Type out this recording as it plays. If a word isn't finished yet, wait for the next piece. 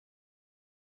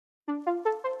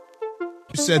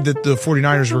You said that the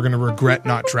 49ers were going to regret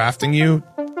not drafting you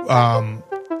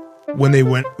when they're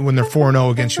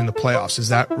 4-0 against you in the playoffs. Is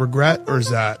that regret, or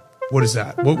what is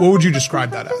that? What would you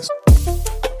describe that as?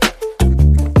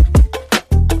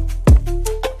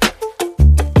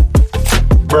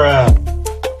 Bruh.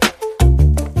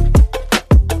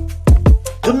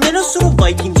 The Minnesota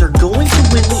Vikings are going to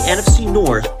win the NFC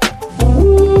North.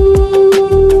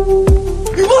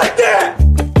 You like that?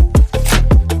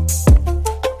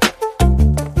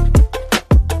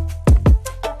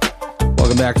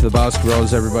 Welcome back to the Bowski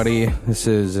Bros, everybody. This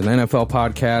is an NFL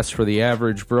podcast for the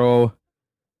average bro.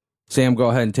 Sam, go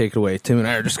ahead and take it away. Tim and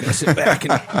I are just going to sit back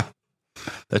and...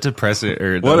 That's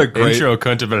depressing. What a great intro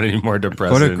couldn't have been any more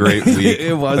depressing. What a great week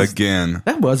It was. again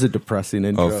That was a depressing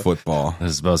intro. of football.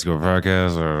 This is Basketball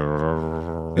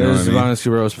Podcast. This is the You know what I mean? Bowski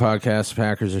Bros podcast. The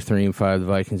Packers are 3-5. The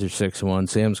Vikings are 6-1.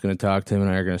 Sam's going to talk. Tim and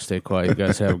I are going to stay quiet. You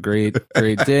guys have a great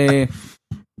day.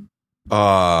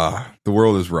 The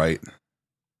world is right.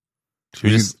 Should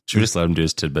we just let him do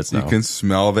his tidbits now? You can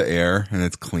smell the air and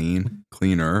it's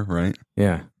cleaner, right?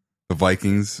 Yeah. The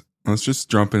Vikings. Let's just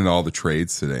jump into all the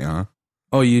trades today, huh?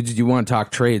 Oh, you want to talk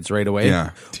trades right away? Yeah.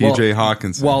 TJ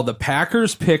Hawkinson. Well, the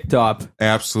Packers picked up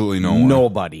absolutely no one.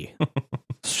 nobody.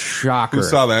 Shocker. Who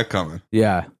saw that coming?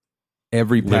 Yeah.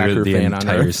 Every Packer Literally the fan on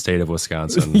entire earth. state of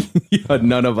Wisconsin. Yeah,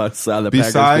 none of us saw the Packers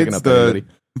Besides picking up the anybody.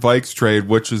 Vikes trade,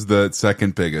 which is the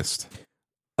second biggest?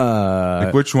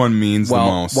 Like which one means the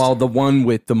most? Well, the one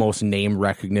with the most name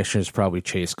recognition is probably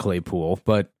Chase Claypool,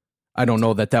 but I don't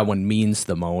know that one means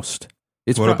the most.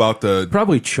 It's what about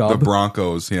probably the Chubb?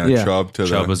 Broncos? Yeah, Yeah. Chubb to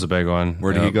Chubb was a big one.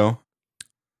 Where did he go?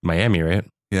 Miami, right?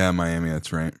 Yeah, Miami.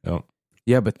 That's right. Oh.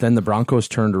 Yeah, but then the Broncos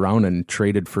turned around and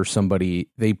traded for somebody.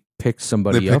 They picked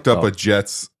somebody They picked up though. a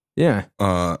Jets Yeah.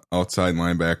 outside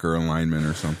linebacker, a lineman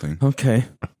or something. Okay.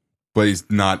 But he's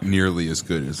not nearly as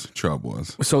good as Chubb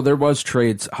was. So there was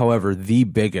trades. However, the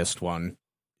biggest one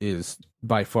is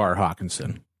by far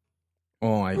Hawkinson.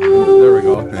 There we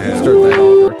go. Yeah. Start that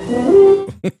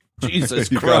over.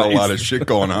 Jesus You Christ. got a lot of shit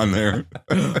going on there.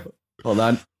 Hold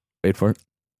on. Wait for it.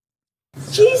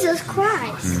 Jesus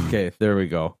Christ. Okay, there we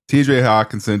go. TJ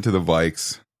Hawkinson to the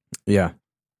Vikes. Yeah.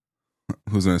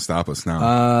 Who's going to stop us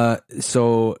now?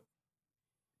 So,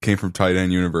 Came from tight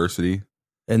end university.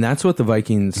 and that's what the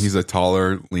Vikings. He's a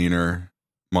taller, leaner,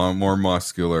 more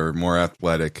muscular, more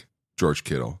athletic George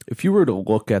Kittle. If you were to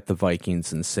look at the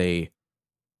Vikings and say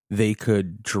they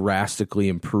could drastically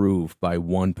improve by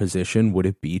one position, would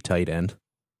it be tight end?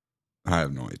 I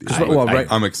have no idea.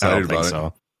 I'm I excited don't think about it.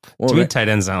 so. Well, To me, right- tight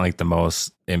end's not like the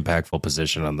most impactful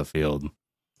position on the field.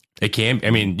 It can. I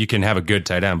mean, you can have a good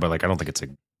tight end, but like I don't think it's a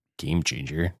game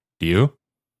changer. Do you?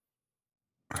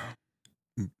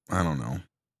 I don't know.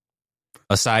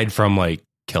 Aside from like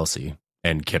Kelsey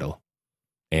and Kittle,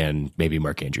 and maybe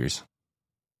Mark Andrews.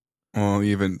 Well,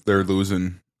 even they're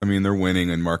losing. I mean, they're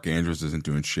winning, and Mark Andrews isn't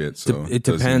doing shit, so It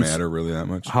doesn't depends matter really that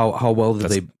much. how well did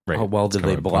That's they right. how well That's did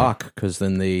kinda they my point. block? Because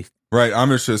then they Right, I'm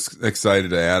just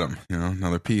excited to add him. You know,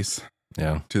 another piece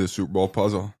Yeah. to the Super Bowl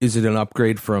puzzle. is it an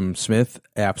upgrade from Smith?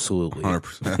 Absolutely,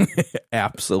 100%.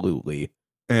 absolutely.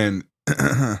 And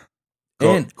And-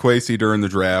 Kwesi during the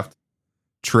draft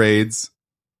trades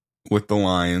with the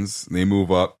Lions. They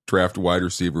move up, draft a wide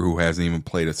receiver who hasn't even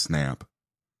played a snap.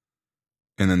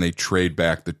 And then they trade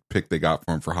back the pick they got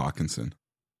for him for Hawkinson.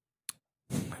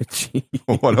 Jeez.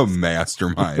 What a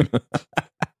mastermind.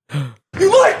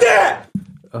 You like that?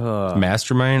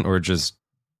 Mastermind or just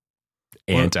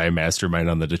anti-mastermind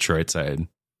on the Detroit side?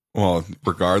 Well,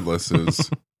 regardless,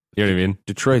 is You know what I mean?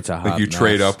 Detroit's a hot like you mess.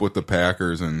 trade up with the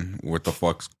Packers, and what the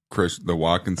fuck's the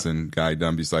Watkinson guy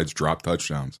done besides drop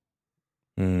touchdowns?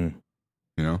 Mm,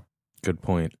 You know, good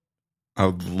point. I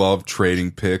would love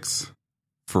trading picks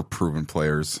for proven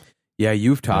players. Yeah,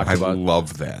 you've talked I about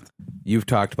love that.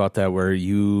 that where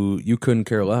you couldn't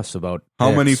care less about How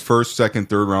picks. many first, second,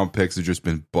 third round picks have just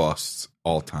been busts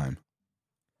all time?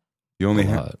 You only A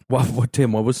have lot. What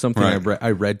Tim? What was something Right.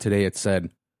 I read today? It said,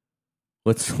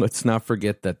 let's not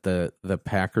forget that the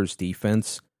Packers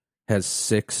defense has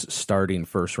 6 starting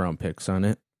first round picks on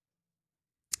it.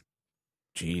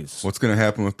 Jeez, What's going to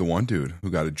happen with the one dude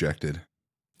who got ejected?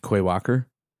 Quay Walker?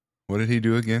 What did he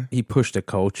do again? He pushed a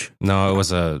coach. No, it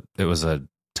was a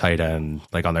tight end,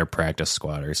 like on their practice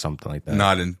squad or something like that.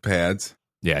 Not in pads.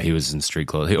 Yeah, he was in street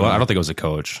clothes. Well, I don't think it was a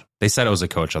coach. They said it was a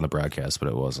coach on the broadcast, but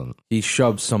it wasn't. He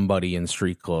shoved somebody in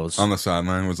street clothes, On the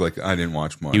sideline was like, I didn't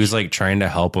watch much. He was like trying to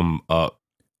help him up.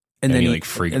 and then he, he like,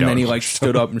 freaked and then out. he like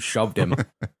stood up and shoved him.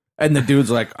 And the dude's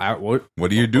like, "What?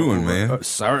 What are you doing, man?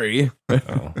 Sorry,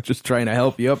 Oh, just trying to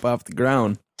help you up off the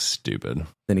ground." stupid.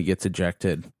 Then he gets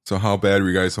ejected. So how bad were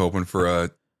you guys hoping for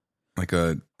a like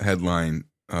a headline,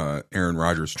 Aaron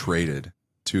Rodgers traded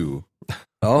too.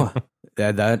 Oh,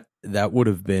 that would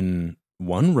have been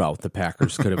one route the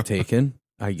Packers could have taken,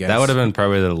 I guess. That would have been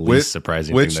probably the least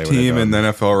surprising Which thing they would team have in done. the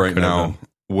NFL right Could have now been.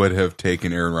 would have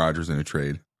taken Aaron Rodgers in a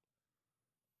trade?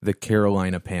 The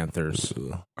Carolina Panthers.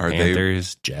 Are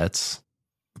Panthers, Jets.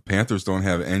 The Panthers don't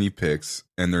have any picks,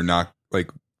 and they're not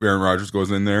like Aaron Rodgers goes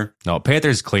in there. No,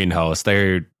 Panthers clean house.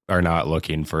 They are not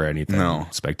looking for anything No.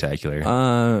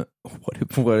 spectacular.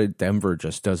 What if Denver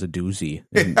just does a doozy?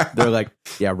 And they're like,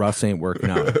 yeah, Russ ain't working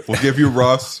out. We'll give you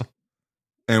Russ,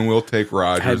 and we'll take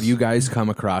Rodgers. Have you guys come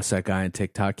across that guy on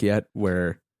TikTok yet?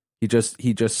 Where he just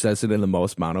says it in the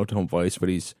most monotone voice, but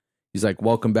he's like,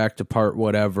 "Welcome back to part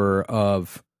whatever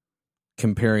of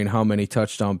comparing how many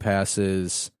touchdown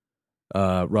passes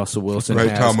Russell Wilson Right,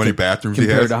 has how many bathrooms he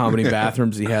compared has? to how many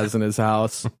bathrooms he has in his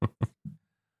house."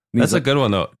 And That's he's a like, good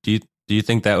one though. Do you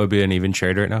think that would be an even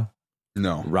trade right now?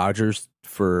 No. Rodgers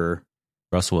for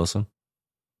Russell Wilson?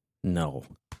 no.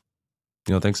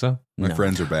 You don't think so? My No.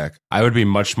 friends are back. I would be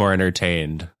much more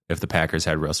entertained if the Packers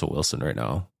had Russell Wilson right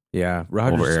now. Yeah, Over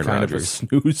Rodgers is Aaron kind of a Rodgers.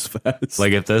 snooze fest.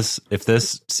 Like if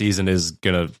this season is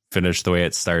gonna finish the way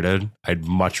it started, I'd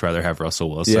much rather have Russell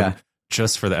Wilson Yeah.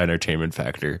 just for the entertainment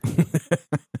factor.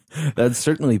 That'd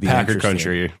certainly be Packer interesting.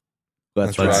 country.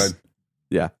 Let's Let's ride.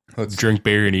 Yeah, Let's Drink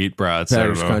beer and eat brats. I don't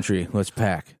Packers know. country. Let's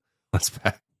pack. Let's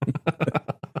pack.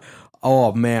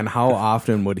 Oh man, how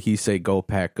often would he say "Go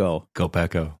Pack, go"? Go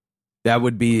Packo.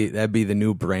 That'd be the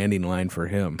new branding line for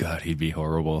him. God, he'd be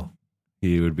horrible.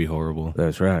 He would be horrible.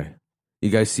 That's right. You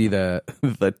guys see the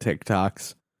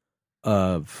TikToks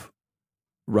of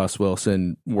Russ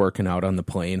Wilson working out on the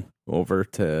plane over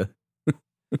to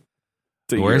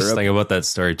The worst Europe? thing about that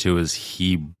story too is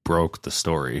he broke the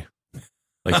story.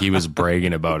 Like he was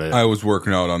bragging about it. I was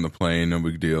working out on the plane. No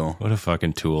big deal. What a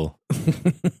fucking tool.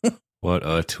 What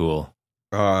a tool.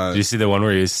 Uh, Did you see the one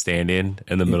where he was standing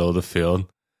in the middle of the field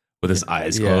with his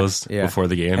eyes Yeah, closed yeah. before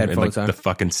the game Headphones and on. like the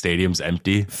fucking stadium's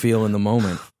empty? Feeling the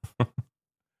moment.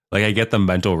 Like I get the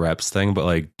mental reps thing, but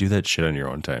like do that shit on your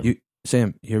own time.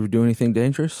 Sam, you ever do anything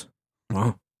dangerous?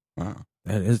 Wow, wow,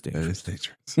 that is that dangerous. is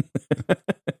dangerous.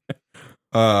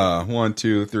 1,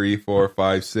 2, 3, 4,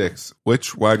 5, 6.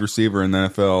 Which wide receiver in the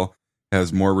NFL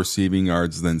has more receiving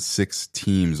yards than 6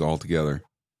 teams altogether?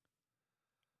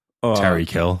 Tyreek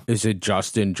Hill. Is it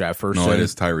Justin Jefferson? No, it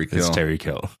is Tyreek It's Hill. Tyreek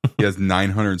Hill. He has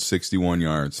 961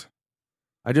 yards.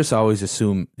 I just always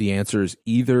assume the answer is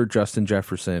either Justin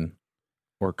Jefferson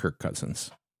or Kirk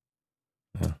Cousins.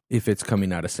 Yeah. If it's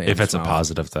coming out of Sam's If it's a mouth.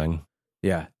 positive thing.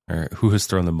 Yeah. Or who has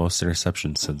thrown the most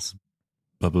interceptions since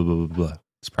blah blah blah blah blah.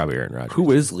 It's probably Aaron Rodgers.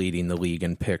 Who is leading the league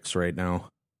in picks right now?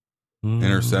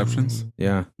 Interceptions?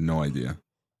 Yeah. No idea.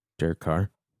 Derek Carr.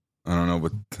 I don't know,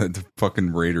 but the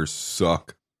fucking Raiders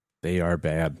suck. They are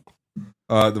bad.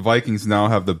 The Vikings now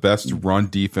have the best run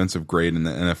defensive grade in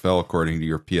the NFL, according to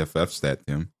your PFF stat,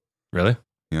 Tim, Really?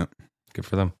 Yeah. Good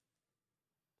for them.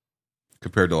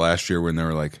 compared to last year when they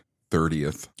were like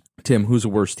 30th. Tim, who's the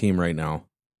worst team right now?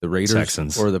 The Raiders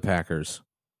Texans. or the Packers?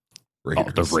 Raiders.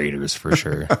 Oh, the Raiders for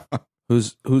sure.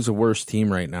 Who's the worst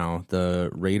team right now? The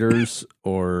Raiders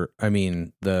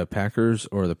the Packers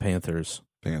or the Panthers?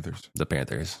 Panthers. The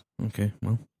Panthers. Okay,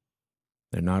 well,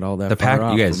 they're not all that The far Pack.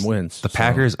 off You guys. from wins. The so-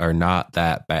 Packers are not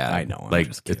that bad. I know. I'm Like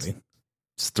just it's kidding.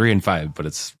 3-5, but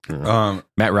it's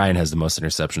Matt Ryan has the most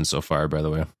interceptions so far. By the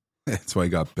way, That's why he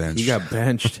got benched. He got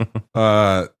benched.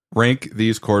 Rank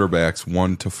these quarterbacks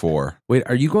 1 to 4. Wait,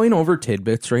 are you going over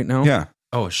tidbits right now? Yeah.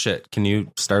 oh shit! Can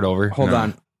you start over? Hold No.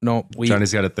 on. No,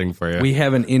 Johnny's got a thing for you. we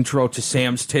have an intro to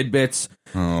Sam's tidbits.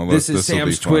 Oh, This is this'll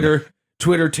be Sam's fun.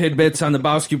 Twitter tidbits on the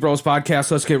Bowski Bros podcast.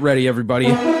 Let's get ready, everybody.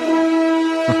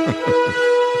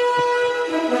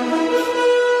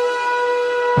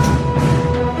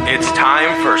 It's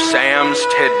time for Sam's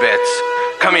tidbits.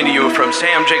 Coming to you from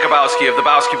Sam Jacobowski of the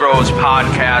Bowski Bros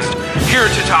podcast, here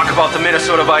to talk about the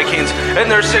Minnesota Vikings and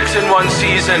their 6-1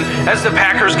 season as the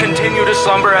Packers continue to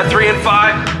slumber at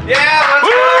 3-5. Yeah,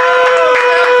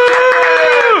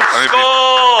 let's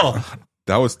go!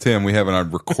 That was Tim. We have it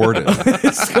on recorded. I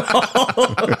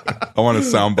want to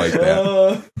soundbite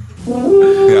that.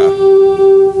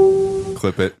 Yeah.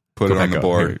 Clip it. Put it on the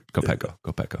board. Go Pack, go.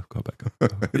 Go Pack, go. Go Pack, go.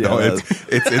 No,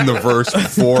 it's in the verse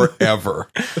forever.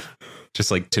 Just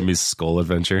like Timmy's skull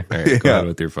adventure. All right, go Yeah. ahead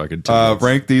with your fucking tidbits.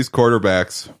 Rank these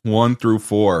quarterbacks 1 through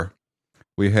 4.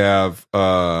 We have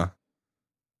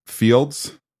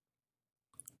Fields,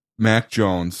 Mac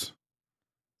Jones,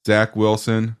 Zach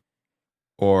Wilson,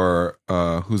 or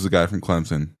who's the guy from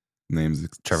Clemson? Name's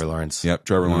Trevor Lawrence. Yep,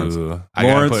 Trevor Lawrence. Ooh.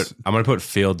 Lawrence. I'm gonna put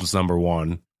Fields number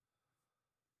 1.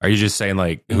 Are you just saying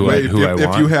like who Wait, I want?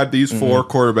 if you had these 4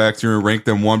 quarterbacks, you're going to rank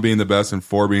them 1 being the best and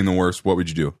 4 being the worst, what would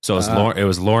you do? So it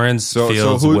was Lawrence,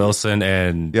 Fields, Wilson,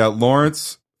 and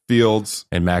Lawrence, Fields,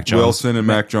 and Mac Jones. Wilson, and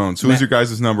Mac Jones. Who's your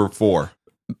guys' number 4?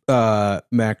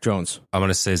 Mac Jones. I'm going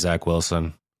to say Zach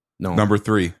Wilson. No. Number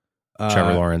 3.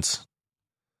 Trevor Lawrence.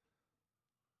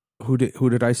 Who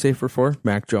did I say for 4?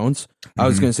 Mac Jones. I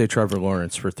was going to say Trevor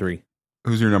Lawrence for 3.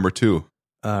 Who's your number 2?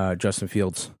 Justin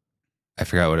Fields. I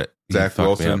forgot what it. Zach fucked me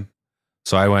Wilson. up.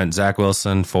 So I went Zach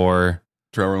Wilson for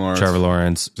Trevor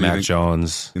Lawrence. So Mac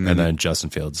Jones, and then Justin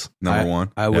Fields. Number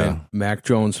 1. I went Mac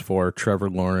Jones 4, Trevor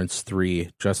Lawrence 3,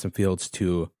 Justin Fields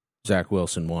 2, Zach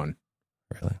Wilson 1.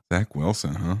 Really? Zach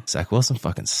Wilson, huh? Zach Wilson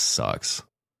fucking sucks.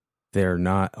 They're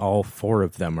not, all 4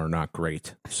 of them are not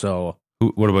great. So,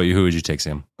 What about you? Who would you take,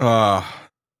 Sam?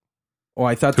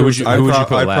 I thought Who there would was. you- I'd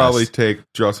put last? probably take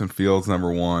Justin Fields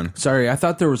number 1. Sorry, I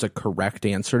thought there was a correct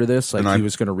answer to this. Like And he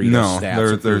was going to read no, his stats. there- if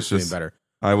he was there's doing just- better.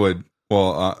 I would,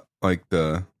 like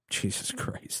the Jesus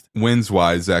Christ.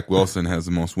 wins-wise, Zach Wilson has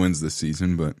the most wins this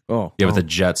season, but Oh, Yeah, but the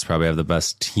Jets probably have the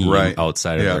best team Right.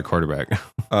 outside of Yeah. their quarterback.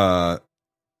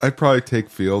 I'd probably take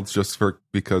Fields just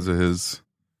because of his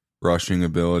rushing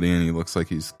ability, and he looks like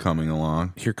he's coming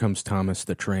along. here comes Thomas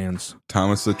the Trans.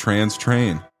 Thomas the Trans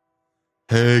Train.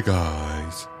 Hey,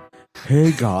 guys.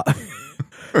 Hey guys.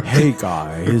 Hey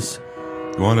guys.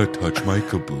 You want to touch my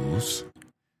caboose?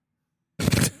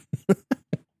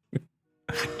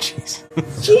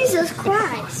 Jeez. Jesus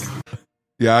Christ.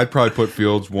 Yeah, I'd probably put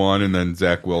Fields 1 and then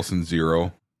Zach Wilson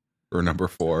 0 or number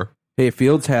 4. Hey,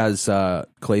 Fields has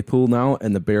Claypool now,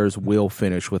 and the Bears will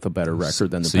finish with a better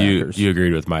record than the So Packers. you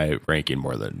agreed with my ranking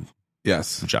more than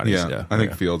Yes. Johnny's, yeah. I think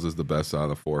Okay. Fields is the best out of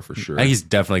the 4 for sure. I think he's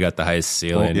definitely got the highest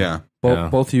ceiling. yeah.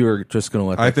 Both of you are just going to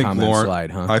let I that think comment Lawrence,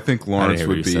 slide, huh? I think I didn't Lawrence hear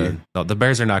what would you be said. No, the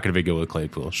Bears are not going to be good with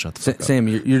Claypool. Shut the fuck up. Sam,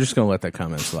 you're just going to let that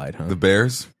comment slide, huh? the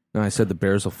Bears. No, I said the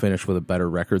Bears will finish with a better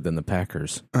record than the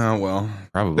Packers. Oh, well.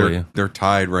 Probably. They're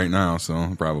tied right now,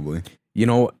 so probably. You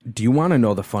know, do you want to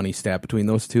know the funny stat between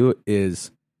those two?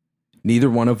 Is neither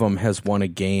one of them has won a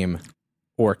game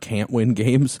or can't win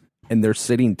games, and they're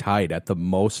sitting tied at the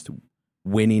most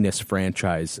winningest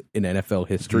franchise in NFL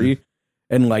history. Mm-hmm.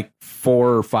 And like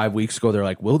 4 or 5 weeks ago, they're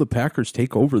like, will the Packers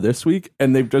take over this week?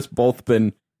 And they've just both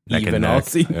been Neck and even all neck.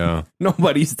 season. Yeah.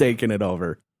 Nobody's taking it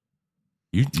over.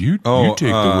 You take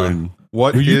the win.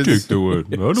 What You is take the win.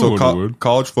 I don't so want to win.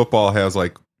 college football has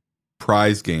like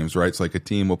prize games, right? It's like a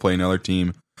team will play another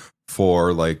team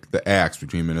for like the axe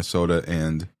between Minnesota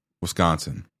and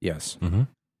Wisconsin. Yes.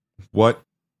 What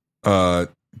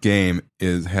game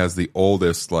has the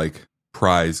oldest like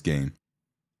prize game?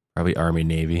 Probably Army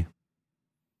Navy.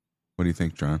 What do you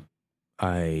think, John?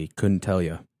 I couldn't tell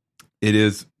you. It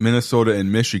is Minnesota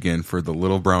and Michigan for the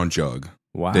Little Brown Jug,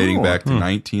 Wow. dating back to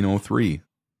 1903.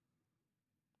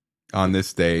 On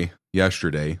this day,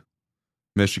 yesterday,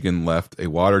 Michigan left a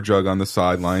water jug on the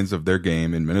sidelines of their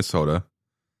game in Minnesota.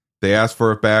 They asked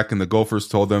for it back, and the Gophers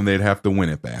told them they'd have to win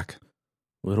it back,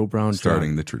 Little Brown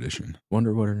starting Jug. the tradition.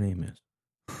 Wonder what her name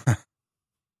is.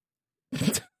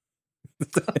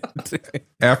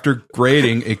 After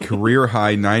grading a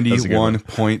career-high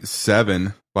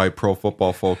 91.7 by Pro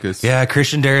Football Focus, Yeah,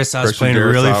 Christian Darrisaw's Christian playing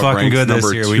really Darrisaw fucking ranks good this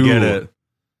number year. 2 We get it.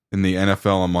 in the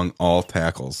NFL among all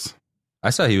tackles.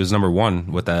 I saw he was number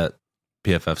 1 with that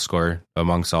PFF score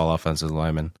amongst all offensive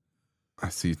linemen. I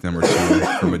see number 2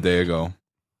 from a day ago.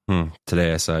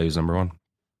 Today I saw he was number 1.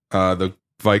 The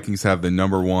Vikings have the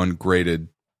number 1 graded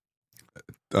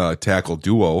tackle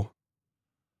duo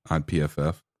on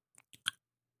PFF.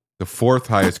 The 4th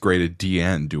highest graded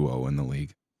DN duo in the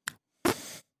league.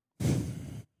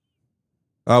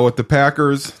 With the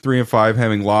Packers 3-5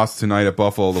 having lost tonight at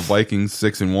Buffalo, the Vikings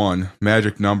 6-1.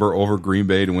 Magic number over Green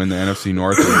Bay to win the NFC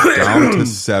North is down to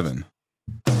 7.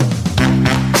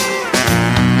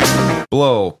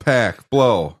 Blow, pack,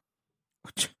 blow.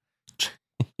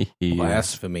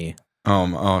 Blasphemy.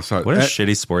 Sorry. What a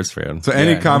shitty sports fan. So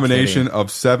any Yeah, no combination of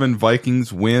 7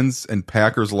 Vikings wins and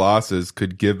Packers losses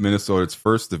could give Minnesota its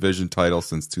first division title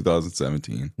since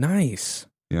 2017. Nice.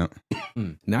 Yeah.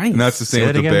 Nice. And that's the same Say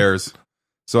with that the again? Bears.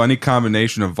 So any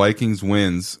combination of Vikings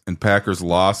wins and Packers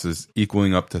losses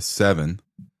equaling up to 7,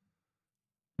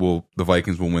 the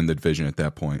Vikings will win the division at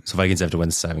that point. So Vikings have to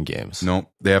win 7 games. No,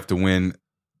 they have to win,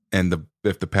 and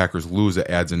if the Packers lose, it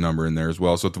adds a number in there as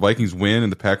well. So if the Vikings win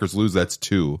and the Packers lose, that's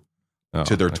 2 Oh,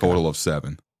 to their okay. total of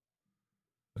 7.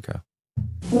 Okay.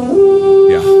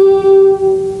 Yeah.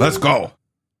 Let's go.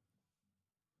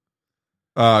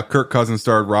 Kirk Cousins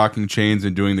started rocking chains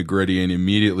and doing the gritty and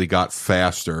immediately got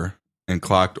faster and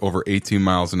clocked over 18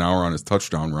 miles an hour on his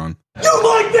touchdown run. You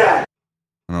like that?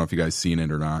 I don't know if you guys seen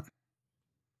it or not.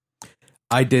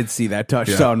 I did see that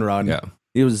touchdown run. Yeah.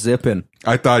 He was zipping.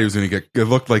 I thought he was going to get. It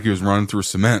looked like he was running through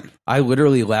cement. I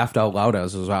literally laughed out loud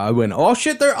as I went, "Oh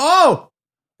shit, there!" Oh,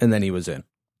 and then he was in.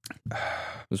 It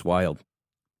was wild.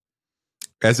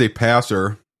 As a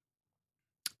passer,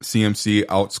 CMC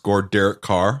outscored Derek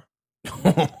Carr.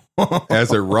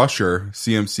 As a rusher,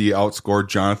 CMC outscored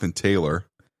Jonathan Taylor.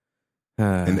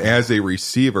 And as a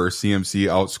receiver, CMC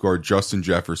outscored Justin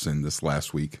Jefferson this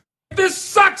last week. This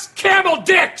sucks, camel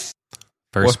dicks!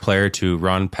 First player to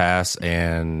run, pass,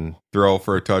 and Throw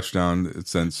for a touchdown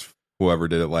since whoever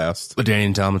did it last.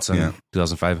 LaDainian Tomlinson, Yeah.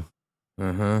 2005.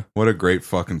 What a great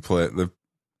fucking play. The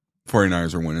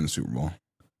 49ers are winning the Super Bowl.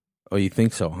 Oh, you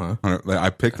think so, huh? I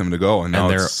picked them to go, and now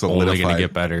And they're it's only solidified. going to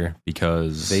get better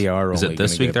because They are Is only it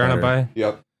this gonna week get they're on a better. bye?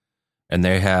 Yep. And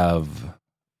they have,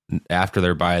 after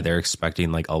their bye, they're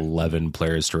expecting like 11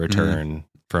 players to return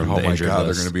from Oh the my injured God,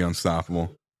 list. they're going to be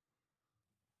unstoppable.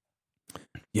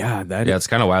 Yeah, that. Yeah, it's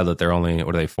kind of wild that they're only,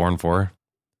 what are they, 4-4?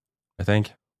 I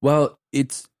think. Well,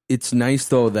 it's nice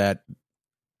though that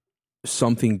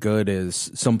something good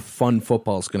is some fun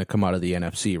football is going to come out of the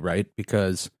NFC, right?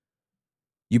 Because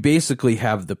you basically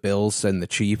have the Bills and the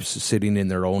Chiefs sitting in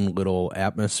their own little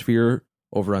atmosphere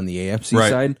over on the AFC Right.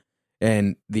 side,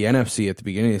 and the NFC at the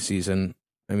beginning of the season.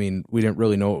 I mean, we didn't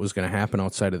really know what was going to happen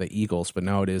outside of the Eagles, but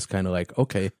now it is kind of like,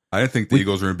 okay, I didn't think the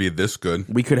Eagles were going to be this good.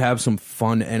 we could have some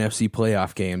fun NFC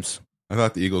playoff games. I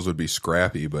thought the Eagles would be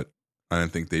scrappy, but I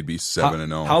didn't think they'd be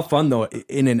 7-0. How fun, though,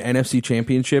 in an NFC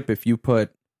championship, if you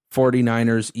put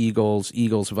 49ers,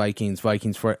 Eagles, Vikings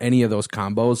for any of those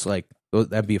combos, like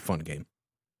that'd be a fun game.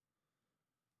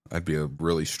 I'd be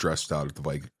really stressed out if the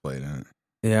Vikings played in it.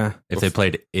 Yeah. If they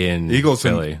played in Eagles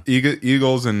Philly. and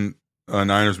Eagles and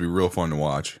Niners would be real fun to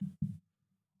watch.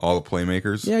 All the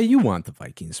playmakers. Yeah, you want the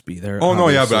Vikings to be there. Oh no,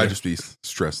 yeah, but obviously. I'd just be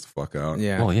stressed the fuck out.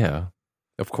 Yeah. Well, yeah.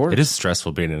 Of course. It is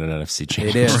stressful being in an NFC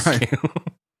It is. championship. Tim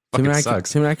Fucking and,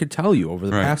 sucks. Tim and I could tell you over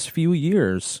the Right. past few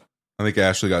years. I think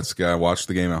Ashley got scared. I watched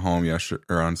the game at home yesterday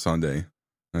or on Sunday,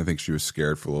 and I think she was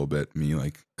scared for a little bit. Me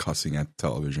like cussing at the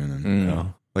television and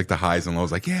No. like the highs and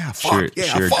lows. Like yeah, fuck, She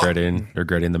yeah, fuck.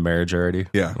 regretting the marriage already.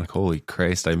 Yeah. Like, holy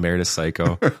Christ, I married a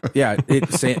psycho. Yeah,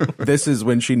 this is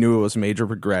when she knew it was a major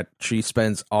regret. She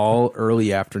spends all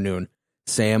early afternoon,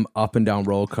 Sam up and down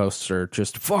roller coaster,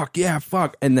 just fuck, yeah,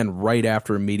 fuck. And then right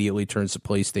after, immediately turns the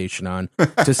PlayStation on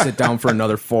to sit down for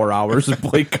another 4 hours and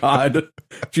play COD.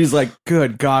 She's like,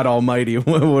 good God almighty,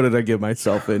 what did I get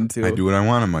myself into? I do what I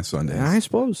want on my Sundays. I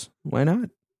suppose. Why not?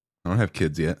 I don't have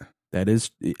kids yet. That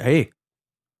is, hey,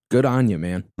 good on you,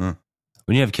 man. When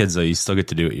you have kids, though, you still get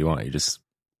to do what you want. You just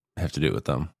have to do it with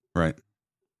them. Right.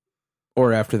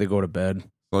 Or after they go to bed.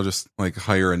 I'll just like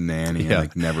hire a nanny Yeah. and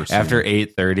like never see After them.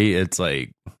 8:30, it's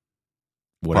like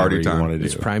whatever Party you time. want to do.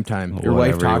 It's prime time. Your Whatever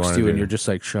wife you talks wanna to you and do. you're just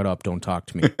like, shut up, don't talk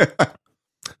to me. Let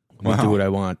me Wow. do what I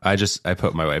want. I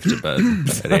put my wife to bed.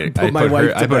 I Put my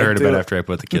wife to put bed, her to bed too. after I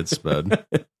put the kids to bed.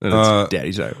 And it's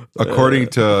daddy's time. According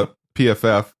to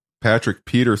PFF, Patrick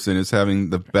Peterson is having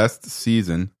the best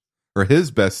season, or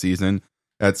his best season,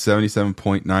 at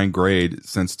 77.9 grade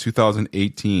since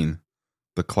 2018.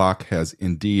 The clock has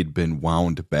indeed been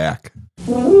wound back.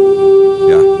 Yeah.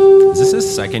 Is this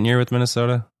his second year with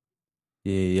Minnesota?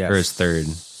 Yeah. Or his third?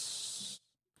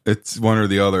 It's one or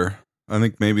the other. I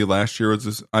think maybe last year was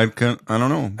this. I don't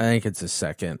know. I think it's a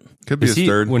second. Could be Is his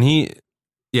third.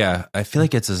 Yeah, I feel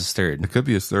like it's his third. It could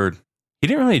be his third. He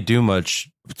didn't really do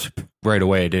much right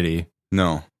away, did he?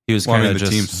 No. He was Well, I kind mean, of the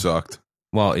just team sucked.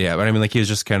 Well, yeah, but I mean, like he was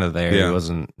just kind of there. Yeah. He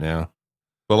wasn't. Yeah,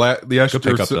 But the Good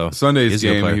pickup, though. Sunday's He's a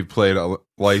good game, player. he played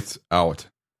lights out.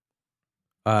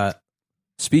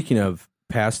 Speaking of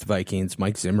past Vikings,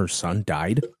 Mike Zimmer's son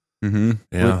died. Mm-hmm.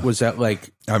 yeah. Was that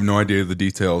like, I have no idea the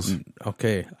details.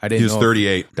 okay, I He didn't was know.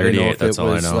 38. I didn't know 38, if that's it all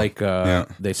I was know. like Yeah.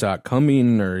 they saw it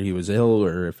coming or he was ill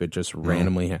or if it just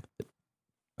randomly happened.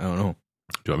 I don't know.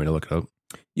 Do you want me to look it up?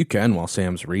 You can while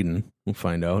Sam's reading. We'll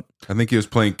find out. I think he was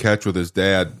playing catch with his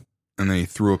dad, and then he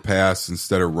threw a pass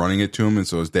instead of running it to him, and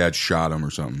so his dad shot him or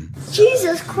something.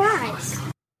 Jesus Christ.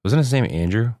 Wasn't his name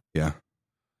Andrew? Yeah.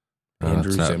 Andrew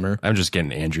it's not- Zimmer. I'm just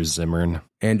getting Andrew Zimmern.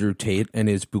 Andrew Tate and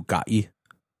his Bugatti.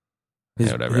 His,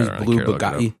 Yeah, whatever. his I don't really blue care to look it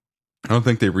up. Bugatti. I don't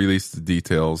think they released the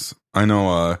details. I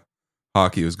know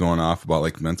hockey was going off about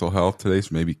like mental health today, so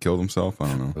maybe he killed himself. I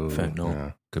don't know. Ooh, Fentanyl.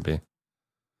 yeah, could be.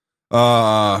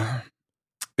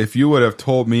 If you would have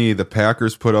told me the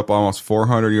Packers put up almost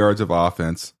 400 yards of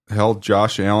offense, held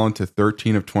Josh Allen to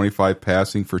 13 of 25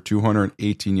 passing for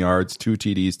 218 yards, 2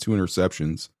 TDs, 2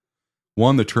 interceptions,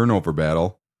 won the turnover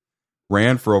battle,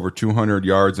 ran for over 200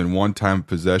 yards and one time of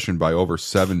possession by over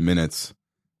 7 minutes,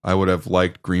 I would have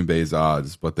liked Green Bay's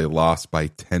odds, but they lost by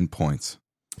 10 points.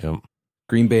 Yep.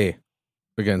 Green Bay.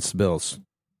 against the Bills.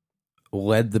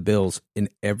 Led the Bills in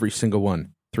every single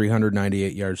one.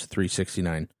 398 yards to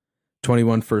 369.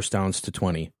 21 first downs to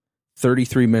 20.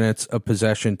 33 minutes of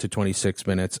possession to 26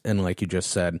 minutes. And like you just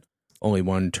said, only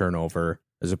one turnover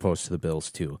as opposed to the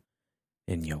Bills, too.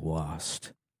 And you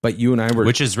lost. But you and I were...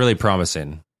 Which is really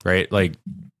promising, right? Like,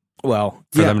 well,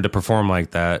 for them to perform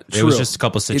like that. True. It was just a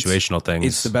couple situational things.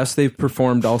 It's the best they've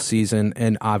performed all season.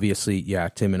 And obviously, yeah,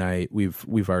 Tim and I, we've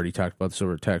already talked about this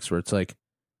over text where it's like,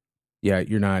 yeah,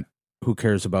 you're not... Who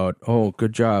cares about, oh,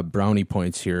 good job, brownie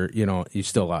points here. You know, you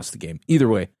still lost the game. Either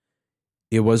way,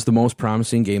 it was the most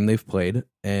promising game they've played,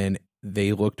 and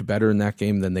they looked better in that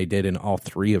game than they did in all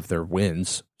three of their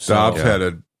wins. So, Dobbs had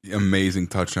an amazing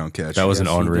touchdown catch. That was an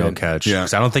Yes, he unreal did. catch. Yeah.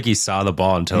 'Cause I don't think he saw the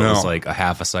ball until it No. was like a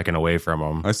half a second away from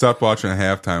him. I stopped watching at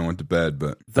halftime and went to bed,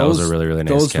 but That was a really, really nice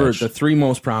Those were catch. the three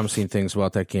most promising things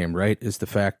about that game, right? Is the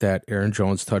fact that Aaron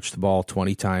Jones touched the ball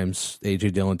 20 times, A.J.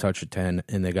 Dillon touched it 10,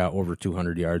 and they got over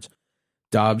 200 yards.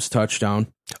 Dobbs touchdown.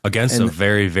 Against and- a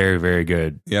very, very, very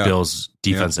good Yeah. Bills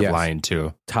defensive Yes. line,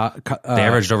 too. They They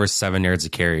averaged over 7 yards a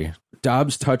carry.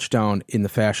 Dobbs touchdown in the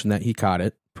fashion that he caught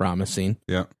it, promising.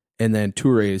 yeah. And then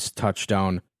Touré's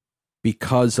touchdown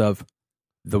because of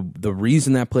the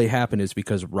reason that play happened is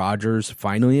because Rodgers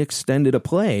finally extended a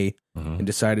play and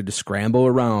decided to scramble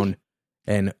around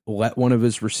and let one of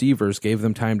his receivers, gave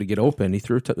them time to get open. He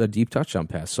threw a deep touchdown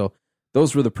pass. So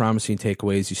those were the promising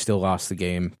takeaways. You still lost the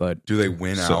game, but Do they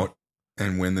win out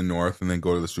and win the North and then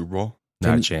go to the Super Bowl?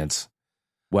 Not a chance.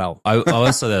 well, I'll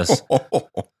answer this.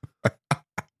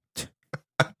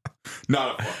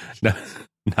 Not a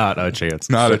Not a chance.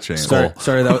 not a chance.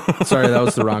 sorry, that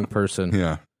was the wrong person.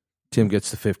 Yeah. Tim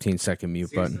gets the 15-second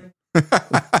mute button.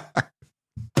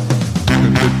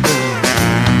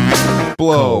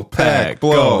 Blow, pack,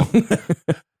 blow.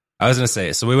 I was going to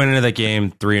say, so we went into that game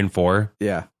 3-4.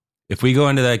 Yeah, If we go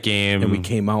into that game, and we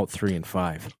came out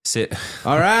 3-5. sit,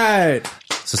 All right.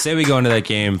 so say we go into that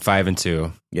game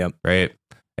 5-2, Yep. right?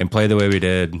 And play the way we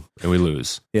did, and we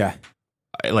lose. Yeah.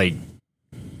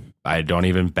 I don't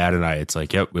even bat an eye. It's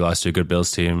like, yep, we lost to a good Bills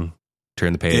team.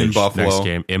 Turn the page. In Buffalo. Next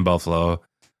game in Buffalo.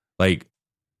 Like,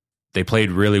 they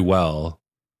played really well.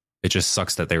 It just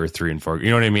sucks that they were 3-4. You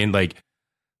know what I mean? Like,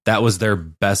 that was their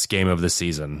best game of the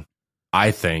season,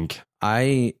 I think.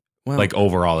 Like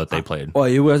overall that they played. Well,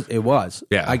 it was.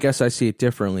 Yeah. I guess I see it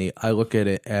differently. I look at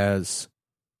it as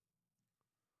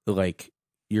like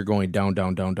you're going down,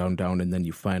 down, down, down, down, and then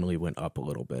you finally went up a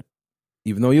little bit.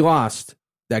 Even though you lost,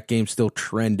 that game still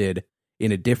trended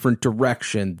in a different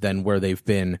direction than where they've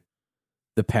been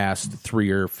the past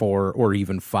 3 or 4 or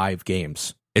even 5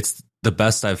 games. It's the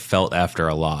best I've felt after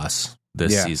a loss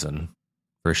this Yeah. season,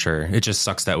 for sure. It just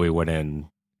sucks that we went in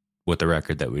with the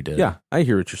record that we did. Yeah, I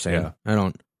hear what you're saying. Yeah. I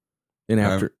don't. And I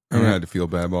after haven't had to feel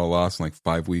bad about a loss in like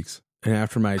 5 weeks. and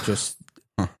after my just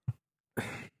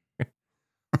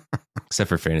Except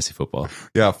for fantasy football.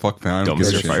 Yeah, fuck man. I don't Don't give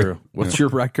a miss shit. your fire. true. What's your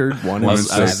record? 1 One and and I was,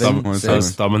 seven. 7. One and I was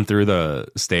seven. thumbing through the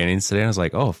standings today. And I was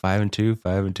like, oh, 5-2,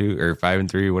 5-2, or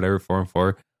 5-3, whatever,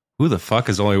 4-4. Who the fuck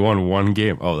has only won one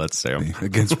game? Oh, that's Sam.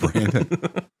 Against Brandon.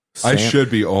 I should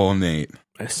be all Nate.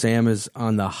 Sam is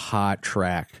on the hot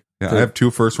track Yeah, I have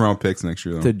 2 first-round picks next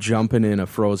year, though. to jumping in a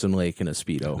frozen lake in a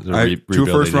Speedo. I have 2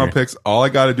 first-round picks. All I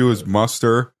got to do is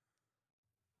muster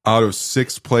out of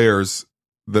 6 players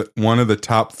one of the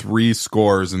top 3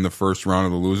 scores in the first round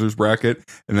of the losers bracket,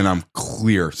 and then I'm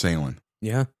clear sailing.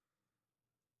 Yeah.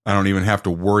 I don't even have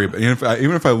to worry about.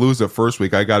 Even if I lose the first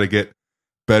week, I got to get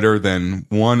better than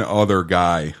one other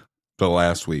guy the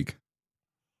last week.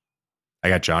 I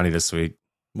got Johnny this week.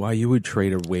 Why you would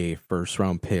trade away first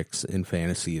round picks in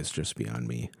fantasy is just beyond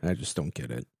me. I just don't get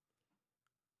it.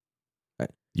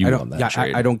 You I won don't, that yeah,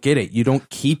 trade. I don't get it. You don't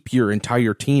keep your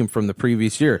entire team from the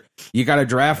previous year. You got to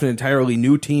draft an entirely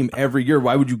new team every year.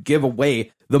 Why would you give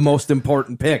away the most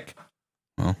important pick?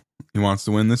 Well, he wants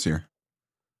to win this year.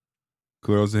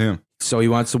 Kudos to him. So he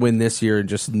wants to win this year and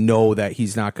just know that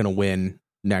he's not going to win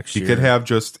next He year. could have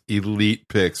just elite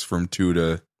picks from 2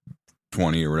 to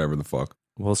 20 or whatever the fuck.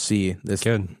 We'll see. This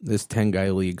Good.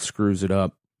 10-guy league screws it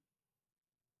up.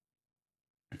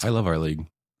 I love our league.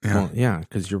 Yeah. Well, yeah,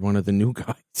 because you're one of the new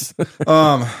guys.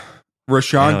 Rashawn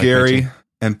Yeah, I like Gary that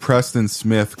and Preston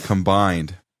Smith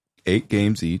combined 8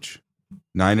 games each,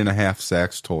 9.5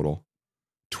 sacks total,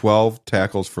 12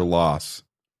 tackles for loss,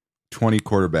 20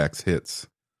 quarterbacks hits.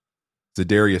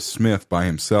 Zadarius Smith by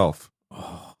himself,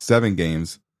 7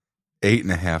 games,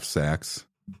 8.5 sacks,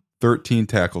 13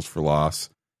 tackles for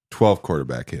loss, 12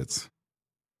 quarterback hits.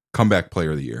 Comeback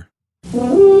player of the year.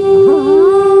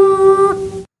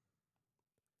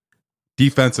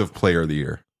 Defensive player of the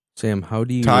year. Sam, how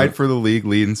do you Tied for the league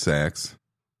lead in sacks.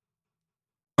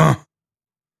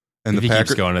 And if the he keeps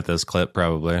Packers, going at this clip,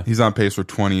 probably. he's on pace for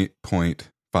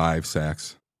 20.5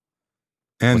 sacks.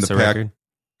 And What's the record?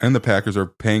 And the Packers are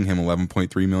paying him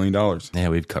 $11.3 million. Yeah,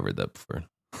 we've covered that before.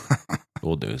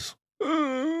 Old news.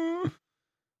 Oh,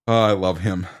 I love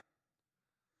him.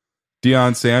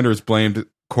 Deion Sanders blamed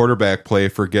quarterback play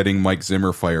for getting Mike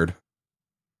Zimmer fired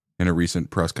in a recent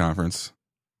press conference.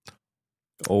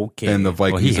 Okay. And the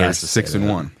Vikings he are has to say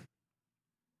 6-1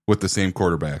 with the same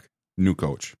quarterback, new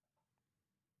coach.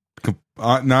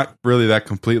 Not really that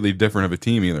completely different of a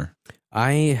team either.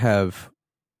 I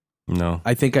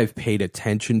think I've paid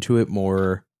attention to it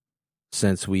more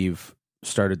since we've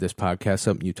started this podcast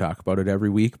up and you talk about it every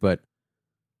week, but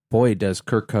boy, does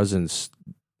Kirk Cousins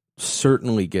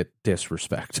certainly get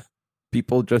disrespect.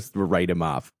 People just write him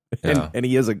off. Yeah. And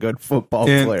he is a good football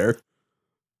player.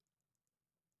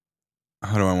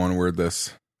 How do I want to word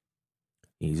this?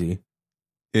 Easy.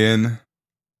 In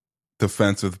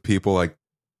defense of people like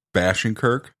bashing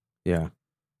Kirk, Yeah.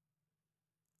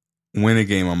 win a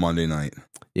game on Monday night.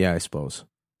 Yeah, I suppose.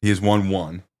 He has won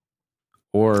one.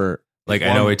 Or Like,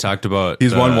 I know we talked about.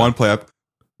 He's won one playoff.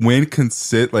 Win can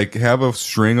sit, like, have a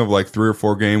string of like 3 or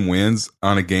 4 game wins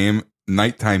on a game,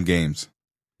 nighttime games.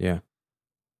 yeah.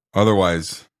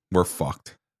 Otherwise, we're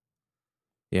fucked.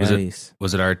 Yeah.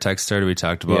 Was it our text starter we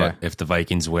talked about Yeah. if the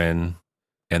Vikings win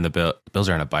and the Bills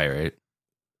are on a bye, right?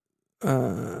 I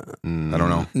don't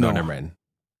know. No, No. never mind.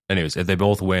 Anyways, if they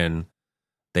both win,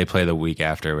 they play the week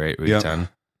after, right? Week Yep. 10.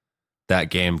 That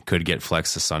game could get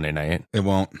flexed to Sunday night. It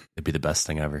won't. It'd be the best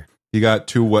thing ever. You got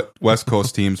 2 West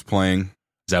Coast teams playing,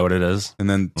 Is that what it is? and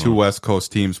then 2 West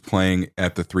Coast teams playing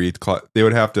at the 3 o'clock. They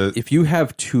would have to. If you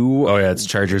have two, Oh yeah, it's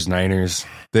Chargers, Niners.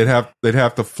 They'd have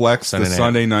to flex Sunday the night.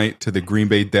 Sunday night to the Green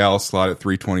Bay Dallas slot at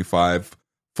 3:25,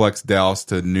 flex Dallas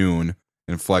to noon,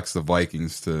 and flex the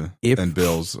Vikings to and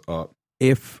Bills up.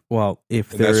 if And there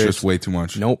that's is just way too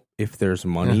much. nope, if there's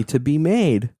money to be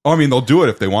made, Oh, I mean, they'll do it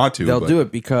if they want to. they'll but do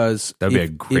it because That'd be a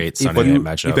great Sunday you,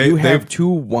 night matchup. If you have 2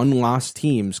 one-loss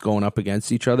teams going up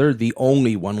against each other, the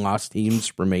only one-loss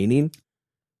teams remaining,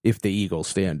 if the Eagles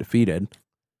stay undefeated,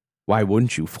 why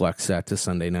wouldn't you flex that to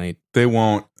Sunday night? They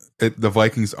won't. The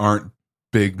Vikings aren't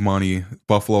big money.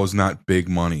 Buffalo's not big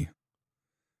money.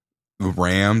 The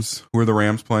Rams. Who are the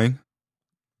Rams playing?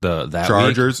 That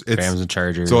Chargers. week, Rams and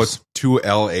Chargers. So it's 2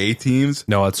 LA teams.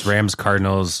 no, it's Rams,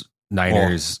 Cardinals,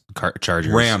 Niners,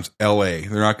 Chargers. Rams, LA.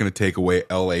 They're not going to take away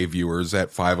LA viewers at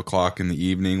 5 o'clock in the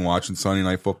evening watching Sunday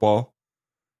Night Football.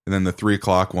 And then the 3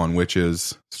 o'clock one, which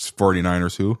is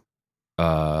 49ers who?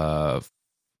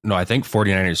 No, I think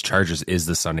 49ers Chargers is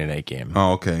the Sunday night game.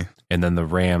 Oh, okay. And then the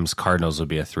Rams Cardinals would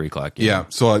be a 3 o'clock game. Yeah,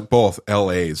 so like both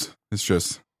LAs. It's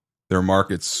just their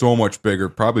market's so much bigger,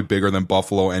 probably bigger than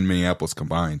Buffalo and Minneapolis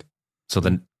combined. So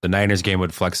the Niners game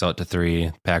would flex out to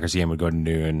 3. Packers game would go to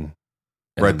noon.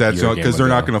 and Right, that's your game because would they're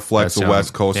not go- going to flex that's the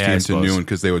West Coast yeah, I team to suppose. noon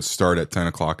because they would start at 10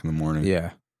 o'clock in the morning.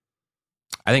 Yeah.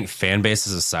 I think fan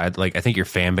bases aside, like I think your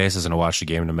fan base is going to watch the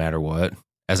game no matter what.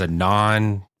 As a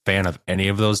non-fan of any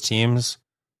of those teams,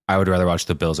 I would rather watch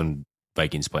the Bills and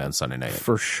Vikings play on Sunday night.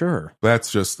 For sure.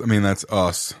 That's just, I mean, that's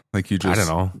us. Like you just, I don't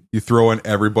know. You throw in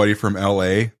everybody from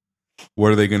LA.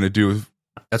 What are they going to do?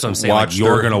 That's what I'm saying. Like,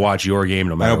 you're going to watch your game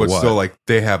no I matter know, but what. still, like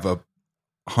they have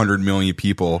 100 million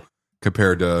people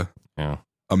compared to Yeah.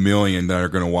 1 million that are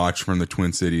going to watch from the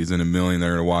Twin Cities and 1 million that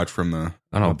are going to watch from the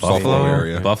I don't know. Buffalo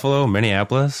area. Buffalo,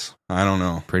 Minneapolis, I don't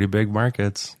know. pretty big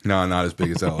markets. No, not as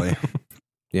big as LA.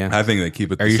 Yeah. I think they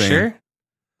keep it the Are you same. sure?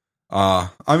 I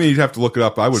mean, you'd have to look it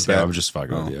up. I would bet. I'm just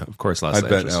fucking Oh. with you. Of course, Los I'd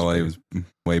bet Angeles. LA was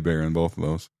way bigger than both of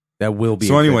those. That will be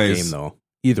So a good anyways, game, though.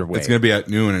 Either way. It's going to be at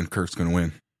noon, and Kirk's going to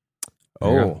win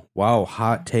Oh, wow.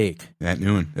 Hot take. at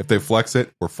noon. If they flex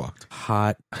it, we're fucked.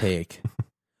 Hot take.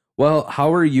 Well,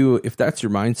 how are you, if that's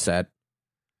your mindset,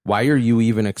 why are you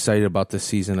even excited about this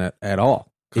season at all?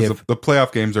 Because If the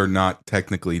playoff games are not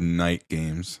technically night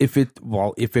games. if it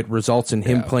results in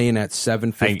him Yeah. playing at I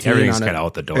 7:15 think everything's on kind of a,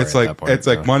 out the door. It's at like that point, it's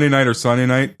like so. Monday night or Sunday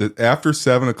night. After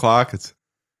 7 o'clock, it's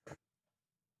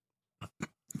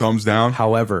thumbs down.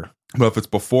 however, But if it's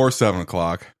before 7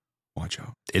 o'clock, watch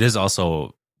out. It is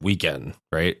also weekend,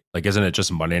 right? Like, isn't it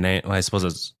just Monday night? Well, I suppose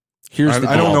it's. here's the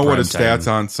I don't deal. know what prime his stats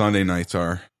time. on Sunday nights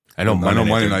are. I know Monday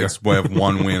Monday nights will have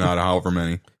one win out of however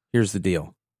many. Here's the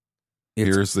deal.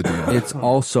 Here's the deal. It's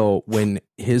also when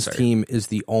his Sorry. team is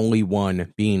the only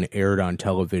one being aired on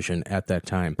television at that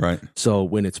time. Right. So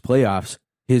when it's playoffs,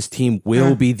 his team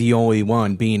will be the only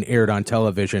one being aired on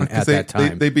television at that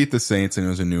time. They beat the Saints and it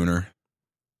was a nooner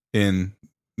in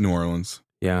New Orleans.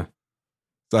 Yeah.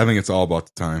 So I think it's all about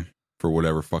the time for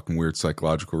whatever fucking weird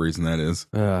psychological reason that is.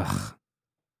 Ugh.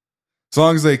 As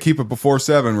long as they keep it before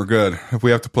 7, we're good. If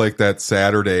we have to play that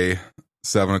Saturday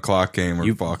 7 o'clock game,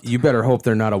 we're fucked. You better hope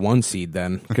they're not a 1 seed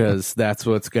then, because that's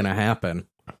what's going to happen.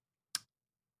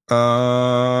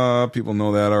 People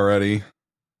know that already.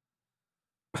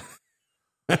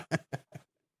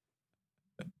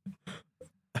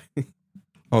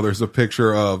 Oh, there's a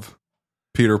picture of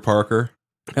Peter Parker.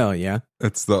 Oh yeah,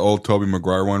 It's the old Tobey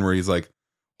Maguire one where he's like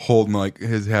holding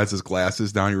has his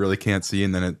glasses down, you really can't see,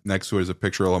 and then next to it is a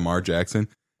picture of Lamar Jackson,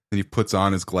 and he puts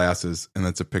on his glasses, and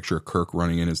that's a picture of Kirk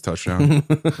running in his touchdown.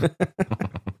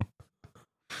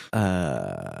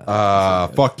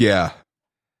 Fuck yeah.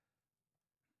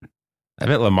 I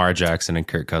bet Lamar Jackson and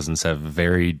Kirk Cousins have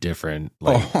very different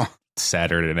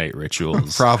Saturday night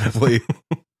rituals. Probably.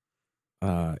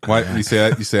 yeah. Why you say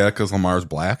that? You say that because Lamar's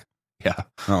black? Yeah.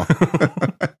 Oh.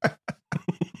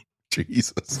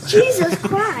 Jesus. Jesus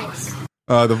Christ.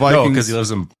 The No, Vikings. because he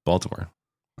lives in Baltimore.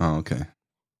 Oh, okay.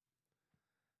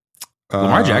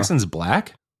 Lamar Jackson's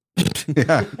black?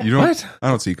 Yeah. You don't. What? I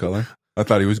don't see color. I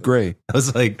thought he was gray. I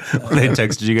was like, when I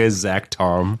texted you guys Zach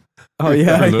Tom. Oh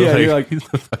yeah, And yeah. like, You're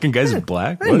like, the fucking guy's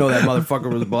black? I didn't know that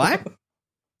motherfucker was black.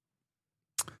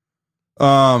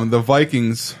 The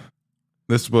Vikings.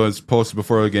 This was posted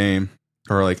before the game,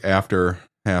 or like after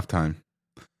halftime.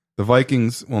 The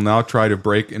Vikings will now try to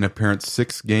break an apparent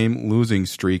 6-game losing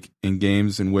streak in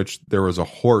games in which there was a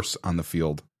horse on the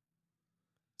field.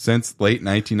 Since late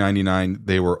 1999,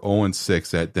 they were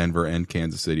 0-6 at Denver and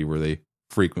Kansas City, where they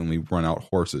frequently run out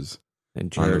horses. And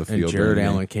onto Jared, the field and Jared during the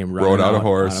Allen game. came running Rode out a on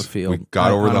horse. a field. We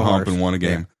got over On the a hump horse. and won a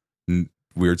game.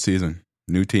 Weird season.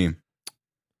 New team.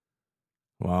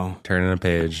 Wow. Turning a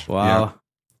page. Wow.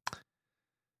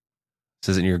 This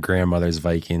isn't your grandmother's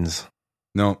Vikings.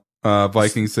 No.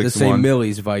 Vikings 6-1. This ain't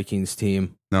Millie's Vikings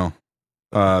team. No.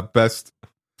 Best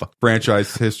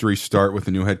franchise history start with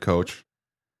a new head coach.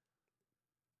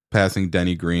 Passing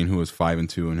Denny Green, who was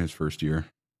 5-2 in his first year.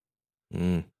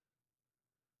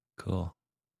 Cool.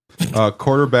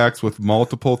 Quarterbacks with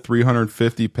multiple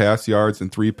 350 pass yards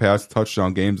and 3 pass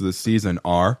touchdown games this season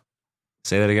are.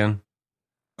 Say that again.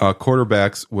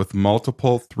 Quarterbacks with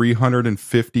multiple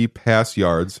 350 pass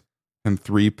yards and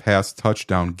 3 pass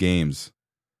touchdown games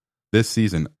this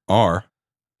season are.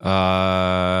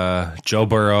 Joe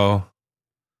Burrow,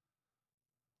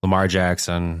 Lamar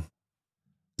Jackson,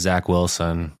 Zach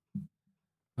Wilson,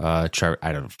 Trevor.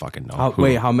 I don't fucking know.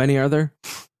 Wait, how many are there?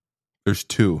 There's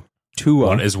 2.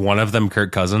 Tua. Is one of them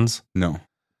Kirk Cousins? No.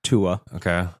 Tua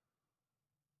Okay.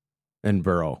 and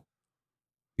Burrow.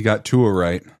 You got Tua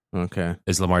right. Okay.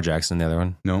 Is Lamar Jackson the other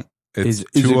one? No. It's Is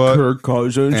it Tua Kirk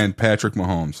Cousins? and Patrick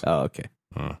Mahomes. Oh, okay.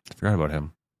 I forgot about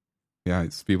him. Yeah,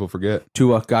 people forget.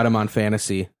 Tua got him on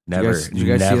fantasy. Never. Did you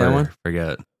guys see that one?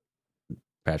 Forget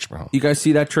Patrick Mahomes. You guys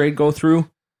see that trade go through?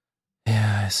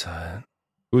 Yeah, I saw it.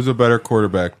 Who's a better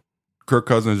quarterback, Kirk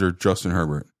Cousins or Justin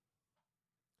Herbert?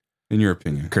 In your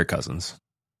opinion? Kirk Cousins.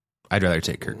 I'd rather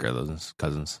take Kirk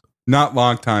Cousins. Not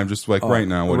long time, just like right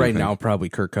now. What do you Right think? now, probably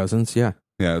Kirk Cousins. Yeah.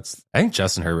 Yeah, it's I think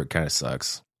Justin Herbert kind of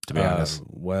sucks, to be honest.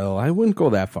 Well, I wouldn't go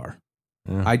that far.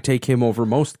 Yeah. I'd take him over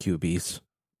most QBs.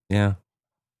 Yeah.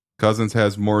 Cousins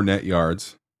has more net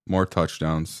yards, more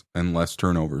touchdowns, and less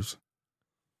turnovers.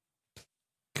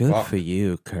 Good Wow. for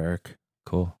you, Kirk.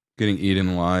 Cool. Getting eaten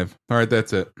alive. All right,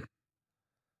 that's it.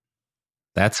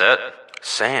 That's it.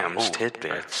 Sam's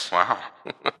Tidbits. Wow.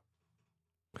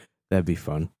 That'd be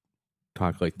fun.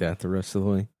 Talk like that the rest of the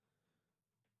way.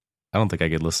 I don't think I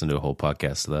could listen to a whole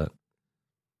podcast of that.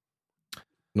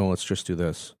 No, let's just do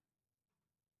this.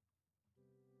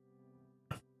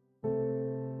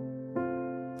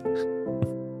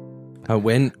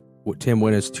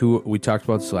 When is too? We talked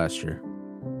about this last year.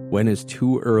 When is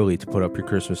too early to put up your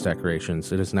Christmas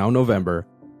decorations? It is now November.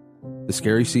 The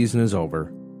scary season is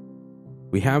over.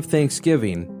 We have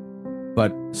Thanksgiving,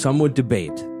 but some would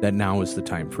debate that now is the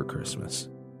time for Christmas.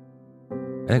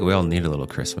 I think we all need a little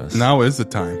Christmas. Now is the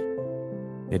time.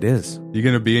 It is. You're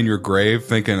going to be in your grave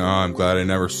thinking, oh, I'm glad I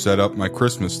never set up my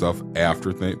Christmas stuff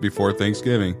before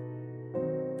Thanksgiving.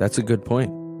 That's a good point.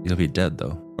 You'll be dead,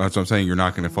 though. That's what I'm saying. You're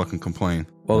not going to fucking complain.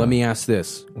 Well, let me ask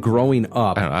this. Growing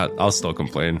up, I don't know. I'll still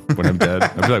complain when I'm dead.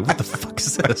 I'll be like, what the fuck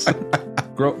is this?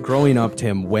 growing up,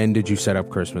 Tim, when did you set up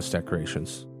Christmas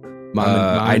decorations? Mom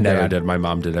I and never Dad? did. My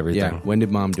mom did everything. Yeah. When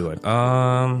did Mom do it?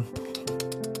 I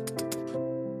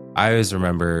always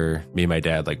remember me and my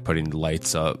dad like putting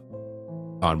lights up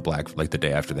on the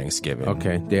day after Thanksgiving.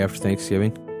 Okay, day after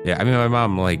Thanksgiving. Yeah, I mean my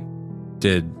mom like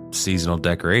did seasonal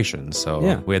decorations, so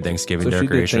Yeah. we had Thanksgiving So she did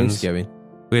decorations. Thanksgiving.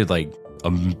 We had like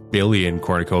a billion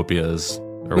cornucopias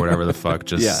or whatever the fuck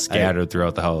just Yeah, scattered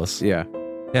throughout the house. Yeah.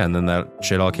 Yeah, and then that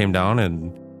shit all came down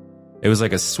and it was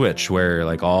like a switch where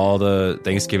like all the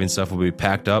Thanksgiving stuff would be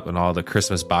packed up and all the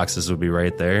Christmas boxes would be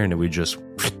right there, and we just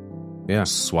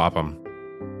swap them.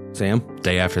 Sam?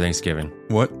 Day after Thanksgiving.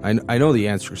 What? I know the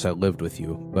answer because I lived with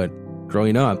you, but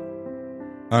growing up,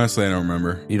 Honestly, I don't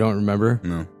remember. you don't remember?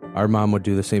 No. Our mom would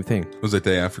do the same thing. Was it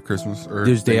day after Christmas? Or It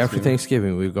was day after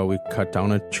Thanksgiving. We'd cut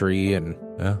down a tree and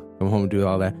Yeah. come home and do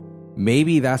all that.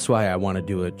 Maybe that's why I want to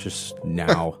do it just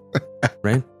now.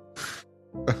 Right?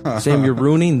 Sam, you're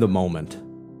ruining the moment.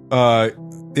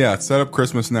 Yeah, set up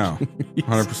Christmas now.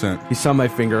 100%. He saw my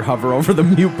finger hover over the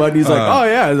mute button. He's like, oh,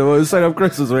 yeah, we'll set up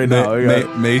Christmas right now.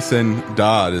 Mason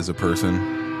Dodd is a person.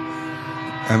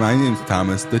 And my name's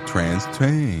Thomas the Trans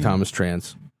Train. Thomas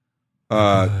Trans.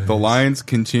 The Lions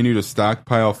continue to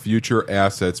stockpile future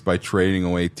assets by trading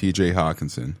away TJ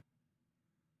Hawkinson.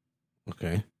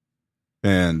 Okay.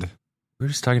 And We were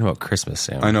just talking about Christmas,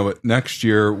 Sam. I know, but next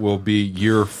year will be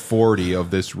year 40 of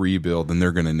this rebuild, and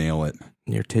they're going to nail it.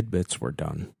 Your tidbits were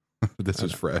done. This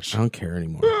is fresh. I don't care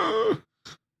anymore.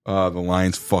 The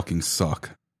Lions fucking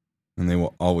suck. And they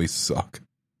will always suck.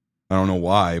 I don't know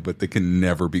why, but they can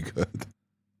never be good.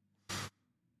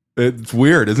 It's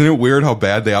weird. Isn't it weird how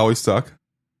bad they always suck?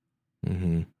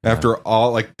 Mm-hmm. After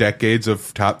all, like, decades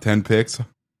of top 10 picks.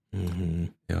 Mm-hmm.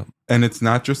 Yep. And it's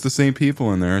not just the same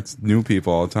people in there. It's new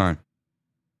people all the time.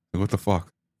 Like, what the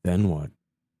fuck? Then what?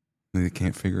 They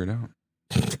can't figure it out.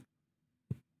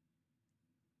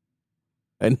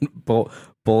 And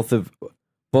both of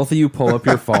you pull up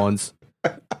your phones.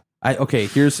 Let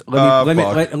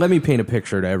me paint a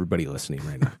picture to everybody listening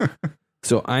right now.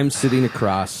 So I'm sitting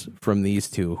across from these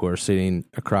two who are sitting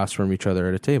across from each other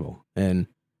at a table, and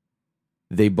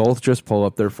they both just pull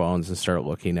up their phones and start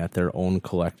looking at their own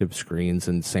collective screens,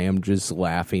 and Sam just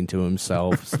laughing to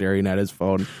himself, staring at his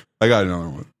phone. I got another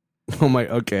one. Oh my,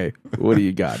 okay. What do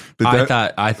you got?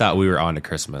 I thought we were on to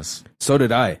Christmas. So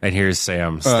did I. And here's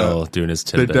Sam still doing his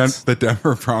tidbits. The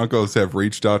Denver Broncos have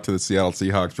reached out to the Seattle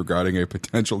Seahawks regarding a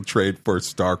potential trade for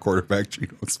star quarterback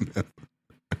Geno Smith.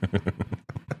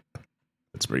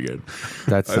 That's pretty good.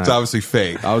 That's obviously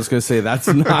fake. I was going to say that's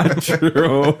not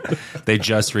true. They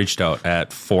just reached out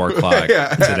at 4 o'clock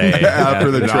today. After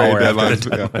the trade deadline. After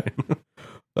the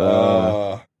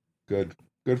deadline.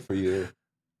 Good for you.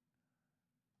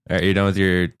 All right, you done with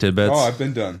your tidbits? Oh, I've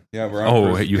been done. Yeah, we're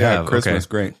on. You have. Christmas, okay.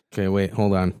 Great. Okay, wait,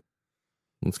 hold on.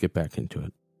 Let's get back into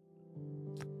it.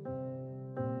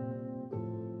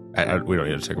 We don't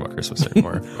need to talk about Christmas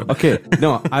anymore. Okay,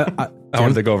 no, I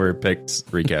wanted to go over picks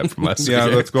recap from last week. Yeah,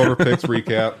 let's go over picks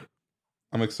recap.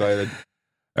 I'm excited.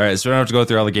 All right, so we don't have to go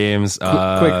through all the games. Quick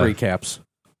recaps.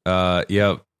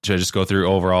 Yep. Should I just go through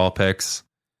overall picks?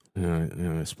 Yeah,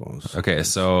 I suppose. Okay,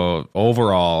 so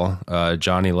overall,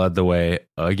 Johnny led the way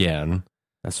again.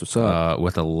 That's what's up.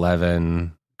 With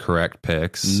 11 correct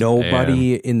picks.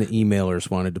 Nobody in the emailers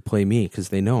wanted to play me because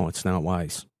they know it's not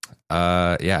wise.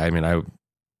 I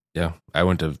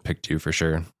wouldn't have picked you for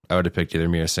sure. I would have picked either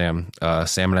me or Sam.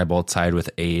 Sam and I both tied with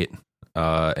 8.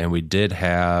 And we did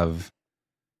have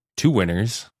 2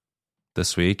 winners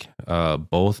this week,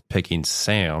 both picking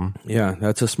Sam. Yeah,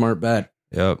 that's a smart bet.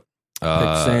 Yep. Pick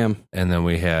Sam. And then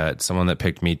we had someone that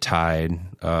picked me tied.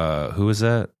 Who was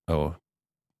that? Oh,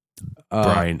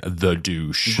 Brian the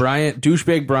douche.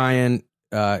 Douchebag Brian,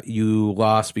 you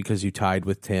lost because you tied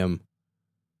with Tim.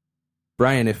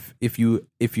 Brian, if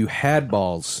you had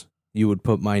balls, you would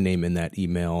put my name in that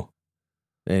email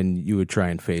and you would try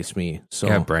and face me. So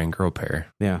yeah, Brian Gropair.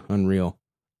 Yeah, unreal.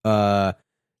 2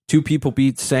 people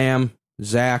beat Sam.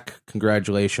 Zach,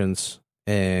 congratulations.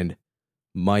 And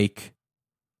Mike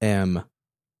M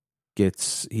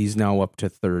he's now up to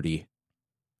 30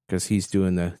 because he's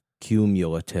doing the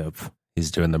cumulative.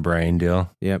 He's doing the Brian deal.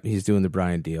 Yep, he's doing the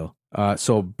Brian deal.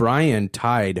 So Brian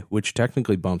tied, which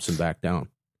technically bumps him back down.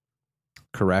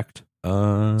 Correct?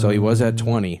 So he was at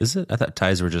 20. Is it? I thought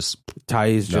ties were just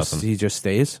he just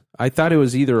stays. I thought it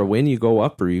was either a win, you go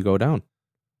up, or you go down.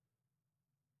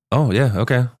 Oh yeah,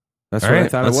 okay. That's what I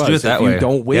thought it was. Do it that if way. You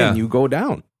don't win, you go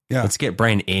down. Yeah. Let's get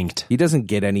Brian inked. He doesn't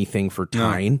get anything for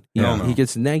tying. No. He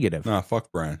gets negative. Nah, fuck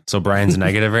Brian. So Brian's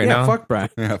negative right now? Fuck Brian.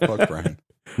 Yeah, fuck Brian.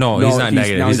 No, he's not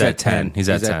negative. He's at 10. He's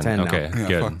at 10. now. Okay, Yeah,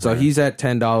 good. So he's at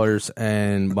 $10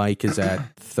 and Mike is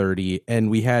at 30. And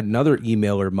we had another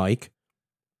emailer, Mike.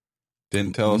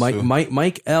 Didn't tell us.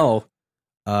 Mike L.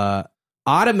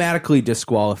 Automatically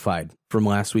disqualified from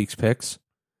last week's picks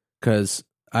because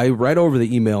I read over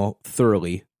the email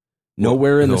thoroughly.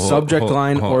 Nowhere in the subject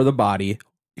line or the body.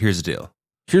 Here's the deal.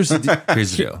 Here's the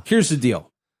deal. Here's the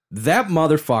deal. That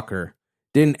motherfucker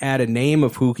didn't add a name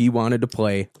of who he wanted to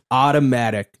play.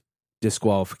 Automatic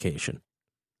disqualification.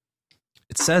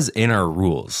 It says in our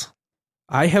rules.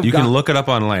 You can look it up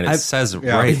online. It says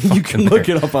right. You can look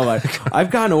it up online.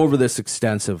 I've gone over this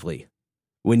extensively.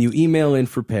 When you email in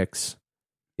for picks,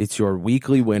 it's your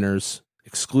weekly winners,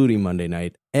 excluding Monday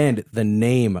night, and the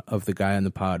name of the guy on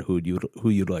the pod who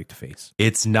you'd like to face.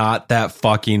 It's not that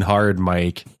fucking hard,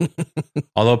 Mike.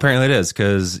 Although apparently it is,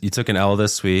 because you took an L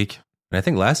this week. And I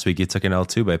think last week you took an L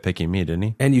too by picking me, didn't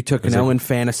he? And you took an L in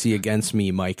fantasy against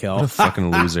me, Michael. What a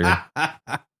fucking loser.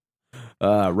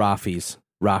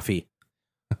 Rafi.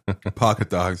 Pocket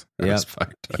dogs. Yep.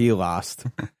 He lost.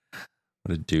 What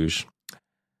a douche.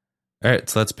 All right,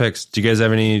 so let's pick. Do you guys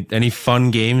have any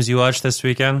fun games you watched this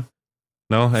weekend?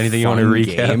 No? Anything you want to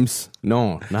recap? Games?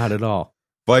 No, not at all.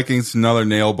 Vikings, another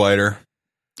nail biter.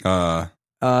 Down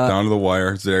to the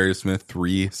wire. Zadarius Smith,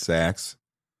 3 sacks.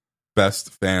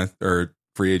 Best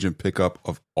free agent pickup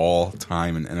of all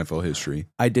time in NFL history.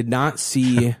 I did not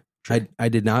see I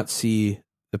did not see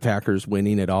the Packers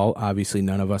winning at all. Obviously,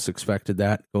 none of us expected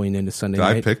that going into Sunday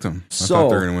night. I picked them. I thought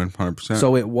they were going to win 100%.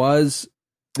 So it was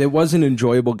an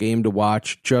enjoyable game to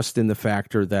watch, just in the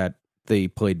factor that they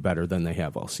played better than they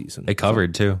have all season. They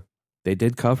covered too. They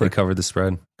did cover. They covered the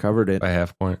spread. Covered it by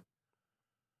half point.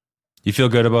 You feel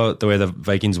good about the way the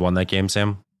Vikings won that game,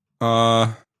 Sam?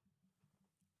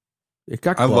 It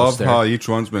got I close love there. how each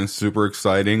one's been super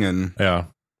exciting, and yeah,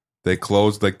 they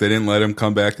closed, like they didn't let him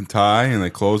come back and tie, and they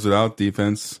closed it out.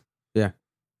 Defense, yeah,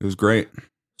 it was great.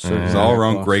 So it was all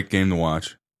around great game to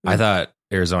watch. I thought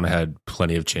Arizona had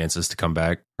plenty of chances to come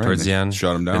back towards the end.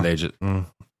 Shut them down. And they just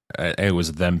it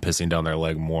was them pissing down their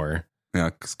leg more. Yeah,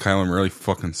 because Kyler really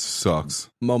fucking sucks.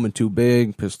 Moment too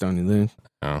big, pissed down your leg.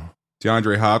 Oh.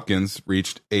 DeAndre Hopkins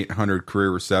reached 800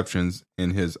 career receptions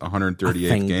in his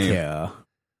 138th game. Yeah.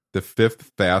 The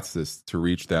 5th fastest to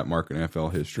reach that mark in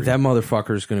NFL history. That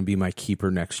motherfucker is going to be my keeper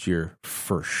next year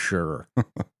for sure.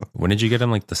 When did you get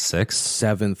him? Like the 6th?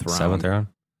 7th round. 7th round?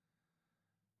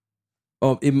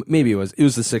 Oh, maybe it was the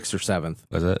 6th or 7th.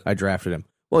 Was it? I drafted him.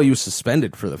 Well, he was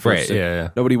suspended for the first. Right,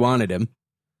 yeah. Nobody wanted him.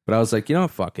 But I was like,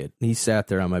 fuck it. He sat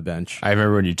there on my bench. I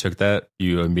remember when you took that,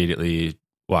 you immediately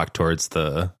walked towards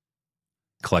the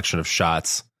collection of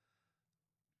shots.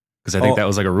 Because I think that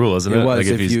was like a rule, isn't it? It was.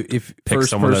 Like if you pick first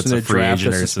someone that's a free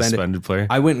agent or suspended player.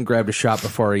 I went and grabbed a shot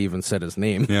before I even said his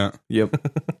name. Yeah. Yep.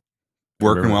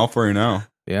 Working well for you now.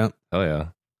 Yeah. Oh, yeah.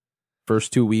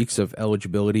 First 2 weeks of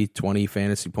eligibility, 20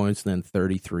 fantasy points, and then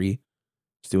 33.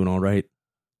 It's doing all right.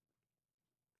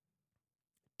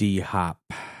 D-Hop.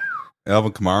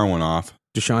 Alvin Kamara went off.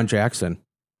 Deshaun Jackson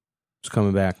is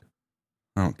coming back.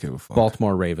 I don't give a fuck.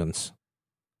 Baltimore Ravens.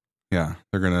 Yeah,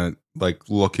 they're going to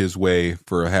look his way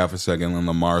for a half a second, and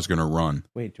Lamar's going to run.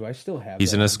 Wait, do I still have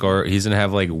He's going to score. He's going to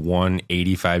have like one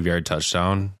 85-yard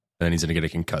touchdown, and then he's going to get a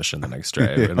concussion the next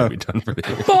drive, and he'll be done for the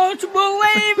year. Baltimore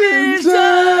Ravens!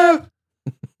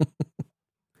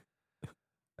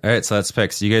 All right, so that's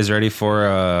picks. You guys ready for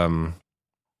a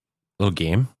little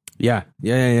game? Yeah.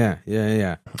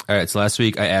 All right, so last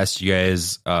week I asked you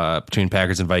guys between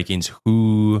Packers and Vikings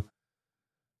who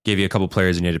gave you a couple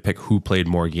players and you had to pick who played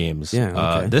more games.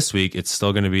 Yeah. Okay. This week it's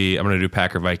still going to be, I'm going to do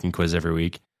Packer Viking quiz every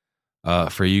week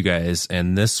for you guys.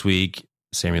 And this week,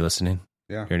 Sam, you listening?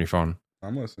 Yeah. You're on your phone.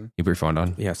 I'm listening. You put your phone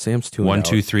down. Yeah, Sam's tuned 1, out.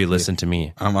 2, 3, listen to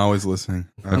me. I'm always listening.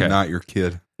 I'm not your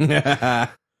kid.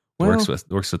 Works with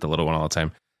the little one all the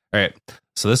time. All right.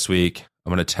 So this week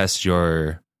I'm going to test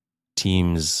your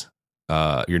team's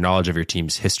your knowledge of your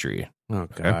team's history. Oh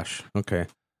gosh. Okay.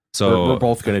 So we're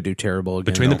both going to do terrible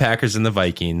again. Between the Packers and the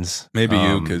Vikings. Maybe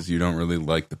you, because you don't really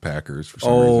like the Packers for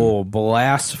some reason. Oh,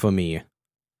 blasphemy.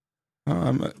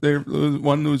 They're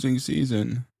one losing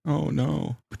season. Oh,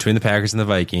 no. Between the Packers and the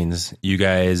Vikings, you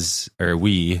guys, or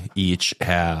we each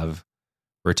have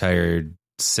retired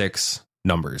 6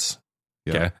 numbers.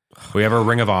 Yeah. Okay. We have our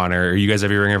Ring of Honor. You guys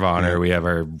have your Ring of Honor. Yeah. We have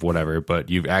our whatever, but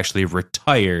you've actually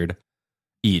retired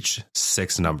each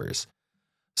 6 numbers.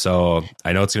 So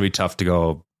I know it's going to be tough to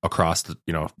go across, to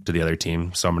the other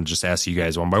team. So I'm going to just ask you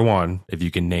guys one by one. If you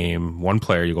can name one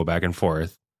player, you go back and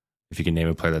forth. If you can name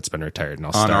a player that's been retired, and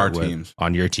I'll start with teams.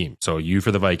 On your team. So you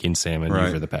for the Vikings, Sam, and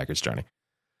you for the Packers, Johnny.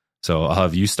 So I'll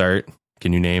have you start.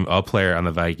 Can you name a player on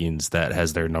the Vikings that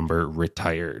has their number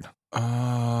retired?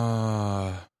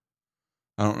 I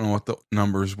don't know what the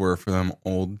numbers were for them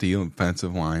old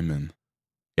defensive linemen.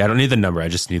 Yeah, I don't need the number. I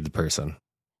just need the person.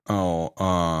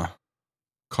 Oh,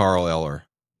 Carl Eller.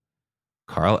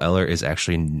 Carl Eller is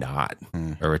actually not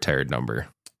a retired number.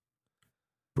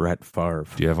 Brett Favre.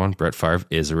 Do you have one? Brett Favre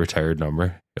is a retired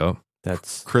number. Yep.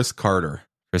 That's Chris Carter.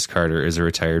 Chris Carter is a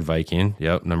retired Viking.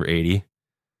 Yep. Number 80.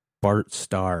 Bart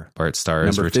Starr. Bart Starr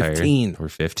is retired. 15. Number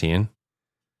 15.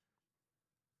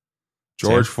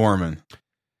 George Foreman.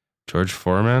 George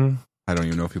Foreman. I don't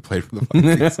even know if he played for the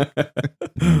Vikings.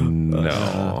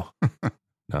 No,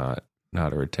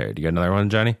 not a retired. You got another one,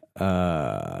 Johnny?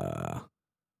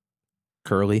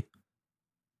 Curly.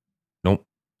 Nope.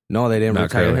 No, they didn't Not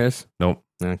retire Curly. his. Nope.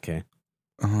 Okay.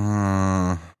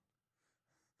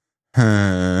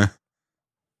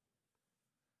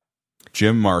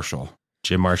 Jim Marshall.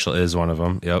 Jim Marshall is one of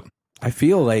them. Yep. I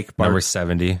feel like Number Bart,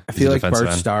 70. I feel like Bart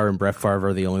Bart Starr and Brett Favre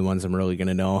are the only ones I'm really going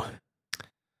to know.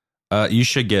 You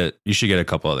should get a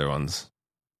couple other ones.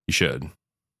 You should.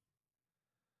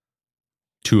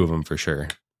 2 of them for sure.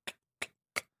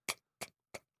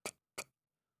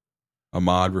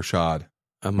 Ahmad Rashad.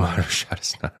 Ahmad Rashad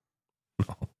is not.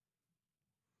 No.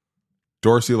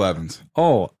 Dorsey Levens.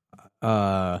 Oh,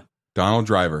 Donald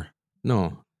Driver.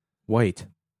 no, White.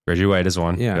 Reggie White is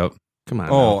one. Yeah. Yep. Come on.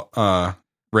 now. Oh,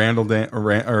 Randall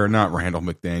or not Randall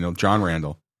McDaniel. John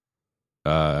Randall.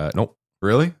 Nope.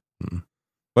 Really? Mm-mm.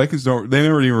 Vikings don't. They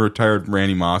never even retired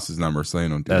Randy Moss's number, so they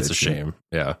don't do That's that a shit. shame.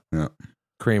 Yeah.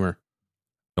 Kramer.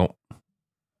 Nope.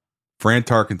 Fran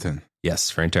Tarkenton.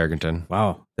 Yes, Frank Tarkenton.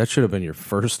 Wow, that should have been your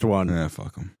first one. Yeah,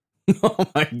 fuck him. Oh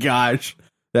my gosh.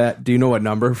 Do you know what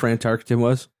number Fran Tarkenton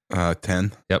was?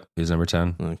 10. Yep, he's number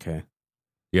 10. Okay.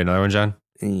 You got another one, John?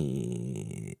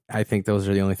 I think those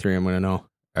are the only 3 I'm going to know.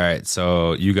 All right,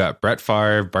 so you got Brett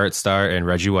Favre, Bart Starr, and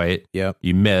Reggie White. Yep.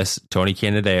 You missed Tony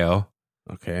Canadeo.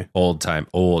 Okay. Old time.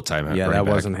 Yeah, running that back.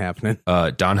 wasn't happening.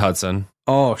 Don Hudson.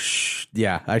 Oh,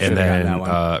 yeah, I should And have gotten then that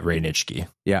one. Ray Nitschke.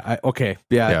 Yeah, okay.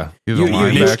 Yeah. Yeah. He was a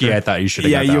linebacker. Nitschke, I thought you should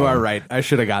have Yeah, got that you one. are right. I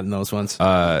should have gotten those ones.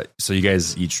 So you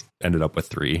guys each ended up with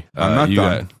 3. I'm not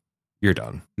done. You're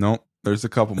done. Nope. There's a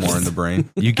couple more in the brain.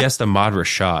 You guessed Ahmad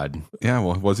Rashad. Yeah,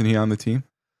 well, wasn't he on the team?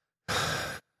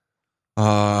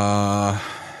 I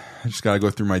just got to go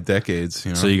through my decades.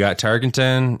 You know? So you got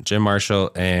Tarkenton, Jim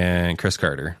Marshall, and Chris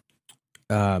Carter.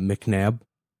 McNabb.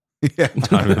 yeah,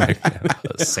 Donovan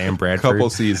McNabb, Sam Bradford. couple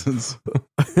seasons.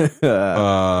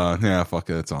 Yeah, fuck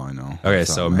it. That's all I know. Okay,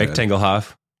 That's so all in my Mick head.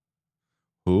 Tingelhoff.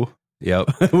 Who? Yep.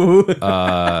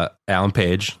 Alan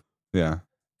Page, Yeah.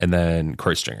 and then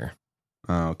Court Stringer,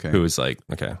 Oh, okay. who was like,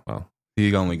 okay, well,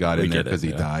 He only got We in there get it, because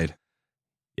he yeah. died.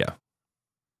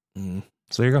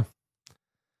 so there you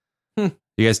go.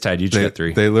 You guys tied. You just got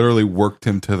 3. They literally worked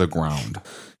him to the ground.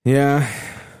 Yeah.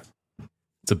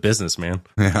 It's a business, man.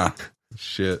 Yeah.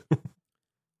 Shit.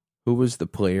 Who was the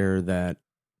player that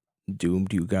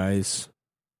doomed you guys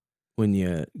when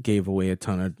you gave away a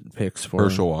ton of picks for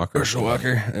Herschel him? Walker. Herschel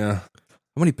Walker. Yeah.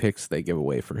 How many picks did they give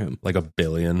away for him? Like $1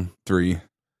 billion. 3.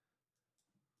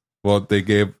 Well, they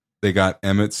got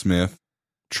Emmett Smith,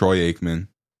 Troy Aikman,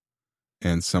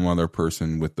 and some other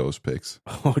person with those picks.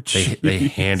 Oh, They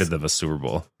jeez. handed them a Super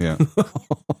Bowl. Yeah.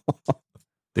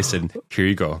 They said, here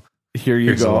you go. Here you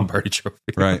Here's a go. Lombardi trophy.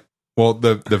 Right. Well,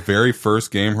 the very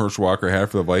first game Herschel Walker had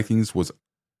for the Vikings was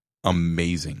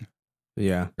amazing.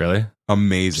 Yeah. Really?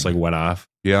 Amazing. Just like went off.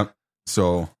 Yep.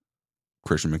 So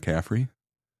Christian McCaffrey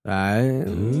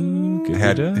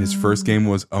had his first game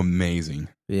was amazing.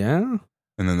 Yeah.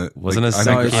 And then Wasn't his I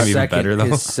second think game even better, though?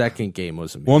 His second game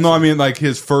was amazing. well, no, I mean like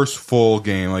his first full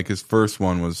game, like his first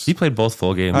one was He played both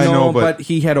full games. I no, know, but, but-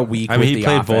 he had a week I mean, with he the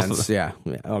played both offense. of them.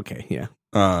 Yeah. Okay.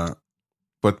 Yeah.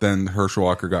 but then Herschel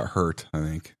Walker got hurt, I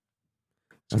think.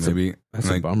 So That's a- maybe That's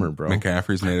a like, bummer, bro.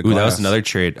 McCaffrey's made a Ooh, that glass. was another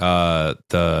trade.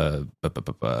 The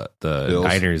Bills.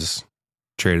 Niners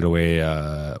traded away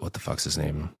what the fuck's his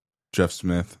name? Jeff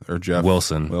Smith or Jeff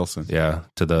Wilson. Wilson. Yeah,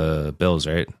 to the Bills,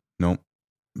 right? Nope.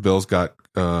 Bills got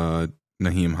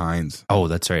Naheem Hines. Oh,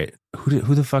 that's right.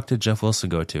 Who the fuck did Jeff Wilson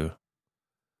go to?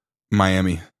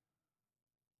 Miami.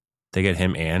 They get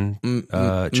him and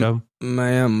Mm, Chubb.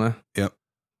 Miami. Yep.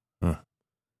 Huh.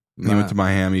 He went to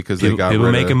Miami because they got People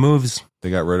rid making of, moves, they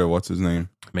got rid of what's his name?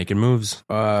 making moves.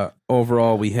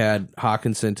 Overall, we had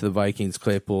Hawkinson to the Vikings,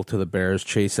 Claypool to the Bears,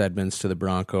 Chase Edmonds to the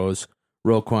Broncos,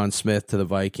 Roquan Smith to the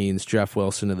Vikings, Jeff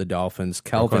Wilson to the Dolphins,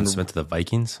 Calvin Roquan Smith to the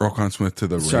Vikings. Roquan Smith to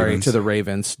the Ravens. Sorry, to the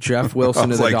Ravens, Jeff Wilson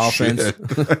to I the was like,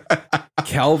 Dolphins,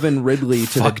 Calvin Ridley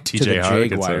to the Fuck TJ Hawkinson.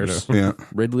 Jaguars, Yeah,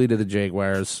 Ridley to the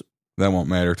Jaguars, that won't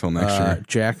matter till next year.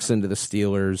 Jackson to the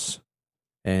Steelers,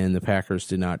 and the Packers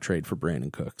did not trade for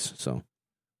Brandon Cooks. So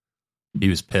He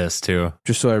was pissed too.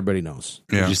 just so everybody knows,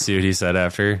 Yeah, Did you see what he said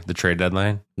after the trade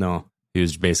deadline? no. He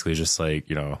was basically just like,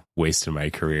 wasting my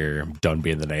career. I'm done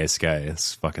being the nice guy.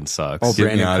 This fucking sucks. Oh, Get me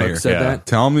Brandon outta Cooks here. said Yeah. that.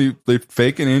 tell them they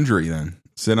fake an injury. Then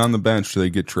sit on the bench till they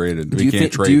get traded. We can't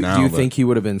trade now. Do you but think he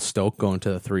would have been stoked going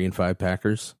to the 3-5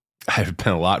 Packers? I'd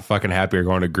been a lot fucking happier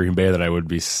going to Green Bay than I would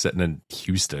be sitting in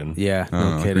Houston. Yeah, I don't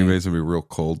no know, kidding. Green Bay's gonna be real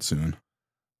cold soon.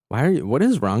 Why are you? What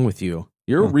is wrong with you?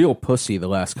 You're a real pussy the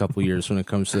last couple years when it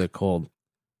comes to the cold.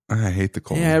 I hate the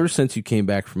cold. Yeah, ever since you came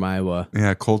back from Iowa.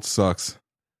 Yeah, cold sucks.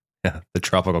 Yeah, the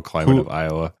tropical climate of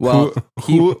Iowa. Well,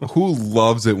 who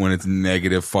loves it when it's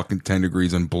negative fucking 10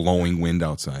 degrees and blowing wind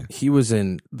outside? he was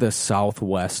in the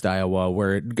southwest Iowa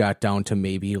where it got down to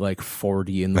maybe like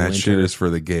 40 in the That winter. shit is for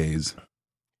the gays.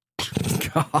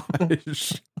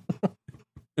 Gosh.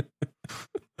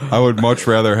 I would much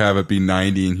rather have it be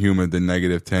 90 and humid than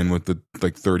negative 10 with the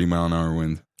like 30 mile an hour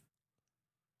wind.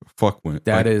 Fuck wind.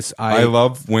 That Like, is, I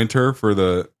love winter for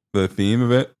the theme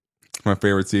of it. It's my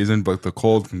favorite season, but the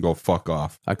cold can go fuck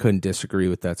off. I couldn't disagree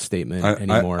with that statement I-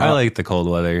 anymore. I like the cold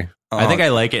weather. I Uh, think I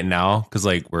like it now because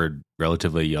like we're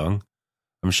relatively young.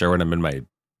 I'm sure when I'm in my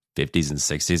 50s and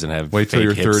 60s and have Wait till fake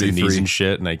you're hips and knees 33. and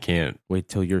shit, and I can't. Wait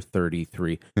till you're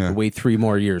 33. Yeah. Wait 3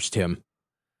 more years, Tim.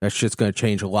 That shit's going to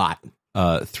change a lot.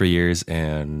 3 years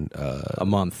and A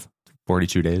month.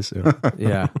 42 days.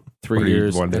 Yeah. 3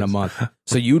 years 41 and a days. month.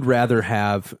 So you'd rather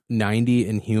have 90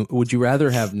 and humid. Would you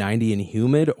rather have 90 and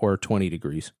humid or 20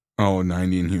 degrees? Oh,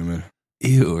 90 and humid.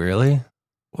 Ew, really?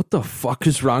 What the fuck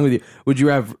is wrong with you? Would you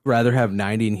rather have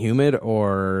 90 and humid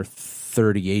or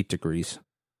 38 degrees?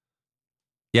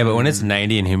 Yeah, but when it's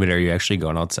 90 and humid, are you actually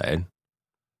going outside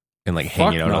and like Fuck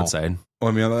hanging out no. outside?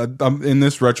 Well, I mean, I'm, in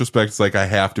this retrospect, it's like I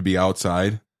have to be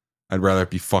outside. I'd rather it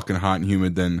be fucking hot and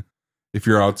humid than if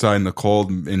you're outside in the cold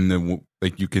in the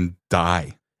like you can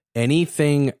die.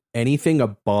 Anything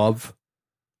above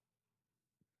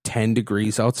 10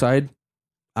 degrees outside,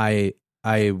 I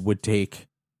would take.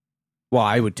 Well,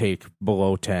 I would take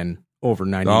below 10 over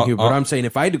 90. But I'm saying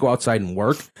if I had to go outside and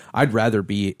work, I'd rather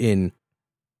be in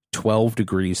 12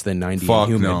 degrees than 90 Fuck and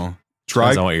humid. no.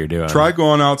 Depends on what you're doing. Try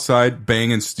going outside,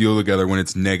 banging steel together when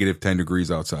it's negative 10 degrees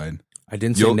outside. I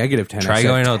didn't say negative 10. I Try said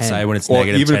going 10. outside when it's Or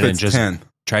negative even 10 if and it's just 10.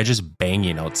 try just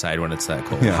banging outside when it's that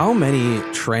cold. Yeah. How many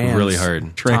trans Really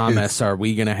hard. Thomas are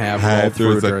we going to have roll Had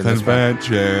through through the during this podcast?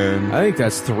 convention. I think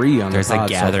that's 3 on There's the a pod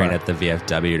gathering so at the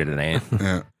VFW tonight.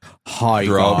 Yeah. Hi,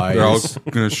 They're all guys.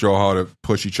 going to show how to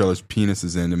push each other's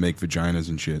penises in to make vaginas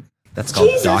and shit. That's called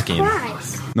Jesus docking.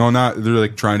 Christ. No, not. They're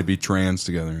like trying to be trans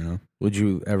together, you know? Would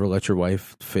you ever let your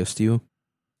wife fist you?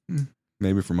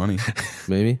 Maybe for money.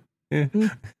 Maybe.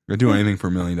 I'd do anything for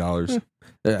 $1 million.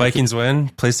 Vikings win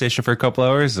PlayStation for a couple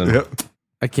hours, and Yep.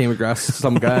 I came across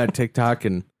some guy on TikTok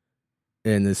and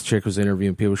this chick was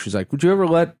interviewing people. She's like, "Would you ever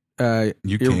let You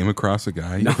your-" came across a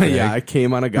guy. you No, fag. yeah, I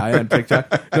came on a guy on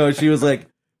TikTok. No, she was like,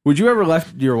 "Would you ever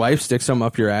let your wife stick something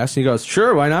up your ass?" And he goes,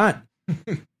 "Sure, why not?"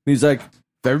 He's like,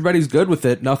 "If everybody's good with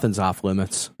it, nothing's off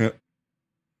limits." Yep.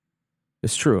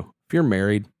 It's true. If you're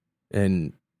married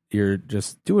and you're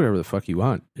just do whatever the fuck you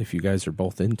want, if you guys are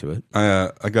both into it.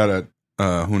 I got a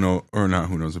who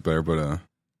knows it better, but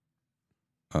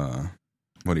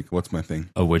what's my thing?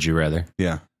 oh, would you rather?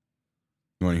 Yeah,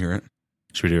 you want to hear it?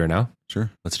 Should we do it now? Sure.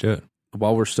 Let's do it.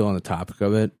 While we're still on the topic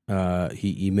of it,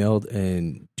 he emailed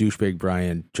and douchebag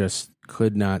Brian just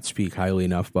could not speak highly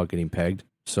enough about getting pegged.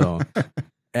 So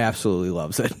absolutely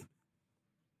loves it.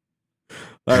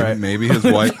 All right. Maybe his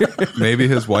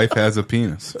wife has a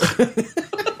penis.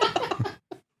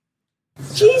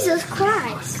 Jesus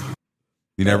Christ.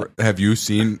 You never have you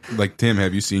seen like Tim?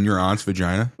 Have you seen your aunt's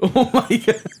vagina? Oh my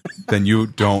god. Then you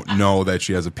don't know that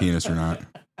she has a penis or not.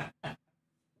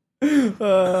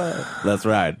 That's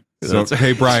right. So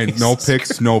hey, Brian, no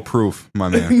pics, no proof, my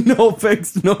man. No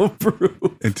pics, no proof.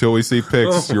 Until we see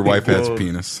pics, Oh your my wife has a God.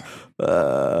 penis,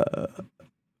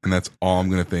 and that's all I'm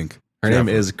gonna think. Her name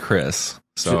Never. is Chris.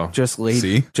 So Just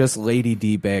See? Lady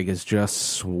D bag is just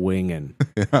swinging.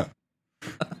 Yeah.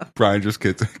 Brian just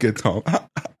gets home.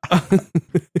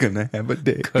 Gonna have a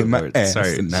day Good in my Lord. ass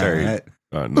Sorry, tonight.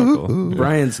 sorry. Knuckle.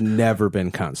 Brian's never been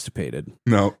constipated.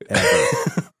 No.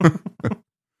 Ever.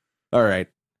 All right.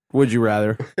 Would you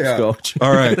rather? Yeah. Let's go.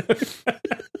 All right.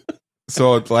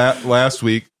 So last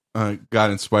week, got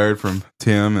inspired from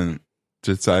Tim and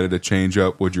decided to change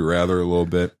up Would You Rather a little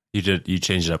bit. You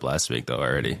changed it up last week though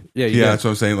already. Yeah, Yeah, that's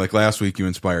what I'm saying. Like last week, you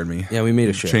inspired me. Yeah, we made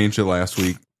a shit. Changed it last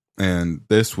week, and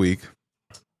this week,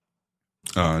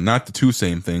 not the two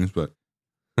same things, but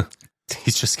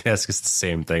He's just gonna ask us the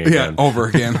same thing again. yeah, over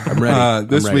again. I'm ready.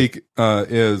 This I'm ready. week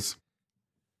is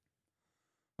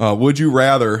would you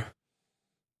rather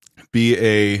be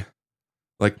a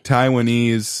like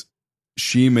Taiwanese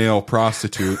she-male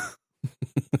prostitute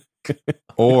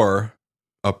or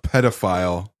a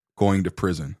pedophile going to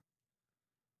prison?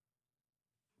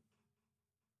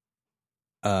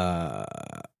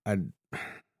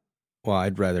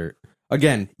 I'd rather.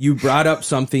 Again, you brought up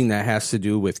something that has to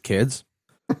do with kids,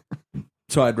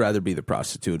 so I'd rather be the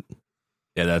prostitute.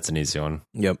 Yeah, that's an easy one.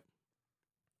 Yep.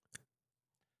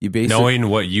 You basically Knowing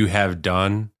what you have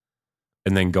done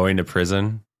and then going to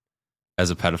prison as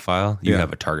a pedophile, you Yeah.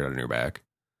 have a target on your back.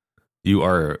 You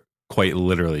are quite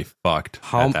literally fucked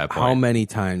at that point. How many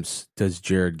times does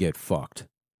Jared get fucked?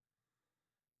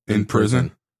 In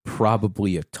prison?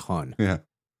 Probably a ton. Yeah.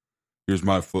 Here's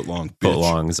my foot-long bitch.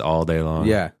 Footlongs all day long.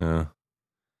 Yeah.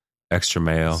 Extra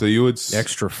mayo. So you would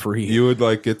Extra free. You would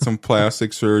like get some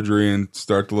plastic surgery and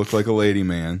start to look like a lady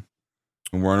man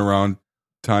and run around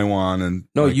Taiwan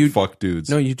and fuck dudes.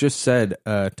 No, you just said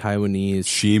Taiwanese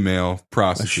She-male a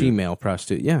prostitute. she-male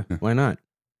prostitute. Yeah, why not?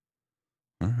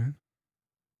 All right.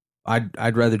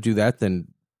 I'd rather do that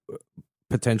than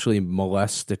potentially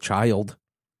molest a child.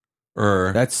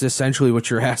 Or That's essentially what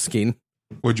you're asking.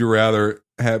 would you rather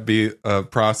be a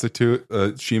prostitute,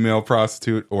 a she-male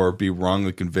prostitute, or be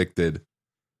wrongly convicted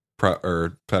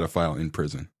or pedophile in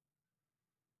prison?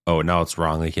 Oh, now it's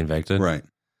wrongly convicted? Right.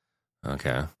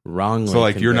 Okay. Wrongly So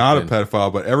like you're not a convicted.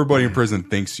 pedophile, but everybody in prison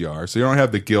thinks you are. So you don't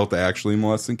have the guilt of actually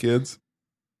molesting kids.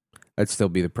 I'd still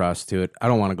be the prostitute. I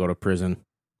don't want to go to prison.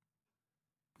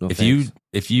 No If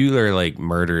thanks. you are like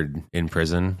murdered in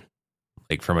prison,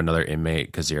 like from another inmate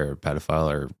because you're a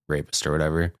pedophile or rapist or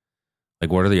whatever,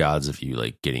 like what are the odds of you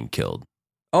like getting killed?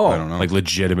 I don't know. Like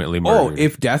legitimately Oh, murdered.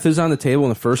 if death is on the table in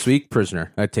the first week,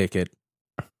 prisoner. I'd take it.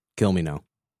 Kill me now.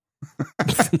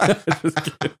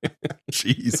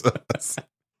 Jesus.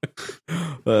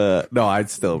 No, I'd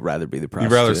still rather be the You'd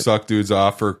prostitute. rather suck dudes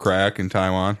off for crack in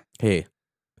Taiwan? Hey,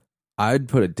 I'd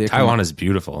put a dick. Taiwan is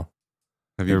beautiful.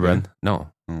 Have You you ever been? been?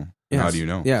 No. Oh. Yes. How do you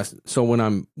know? Yes. So when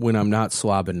I'm not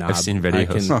slob and knob, I've seen I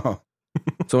videos. can- Oh.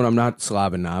 so when I'm not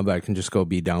slob and knob, I can just go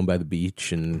be down by the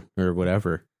beach and or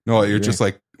whatever. No, you're Yeah. just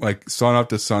like sun up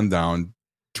to sundown,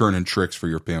 turning tricks for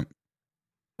your pimp.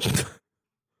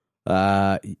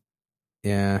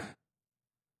 Yeah.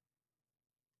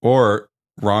 Or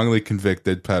wrongly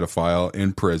convicted pedophile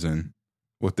in prison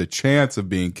with the chance of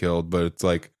being killed, but it's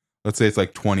like, let's say it's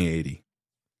like 20-80.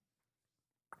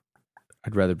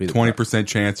 I'd rather be the 20%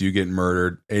 chance you getting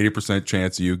murdered, 80%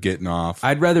 chance of you getting off.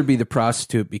 I'd rather be the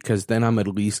prostitute because then I'm at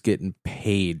least getting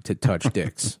paid to touch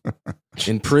dicks.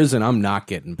 In prison, I'm not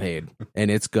getting paid,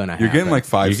 and it's gonna happen. You're getting like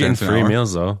 5 You're getting cents an free hour.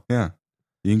 meals though. Yeah.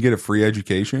 You can get a free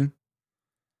education.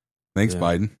 Thanks, Yeah.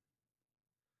 Biden.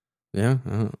 Yeah.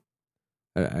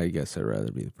 I guess I'd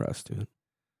rather be the prostitute.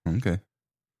 Okay.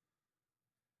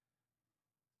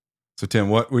 So Tim,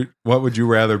 what would you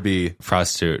rather be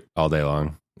Prostitute all day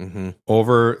long. Mm-hmm.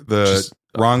 over the Just,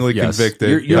 wrongly yes.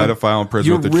 convicted You're- pedophile in prison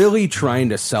You're with the, really trying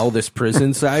to sell this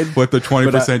prison side. with the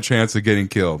 20% chance of getting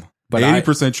killed? But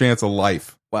 80% chance of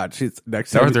life. Watch, it's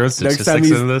next Are time. there Next statistics time,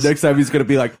 in this? next time he's going to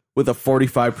be like with a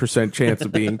 45% chance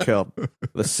of being killed, with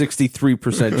a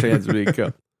 63% chance of being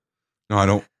killed. No, I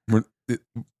don't.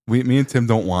 Me and Tim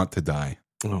don't want to die.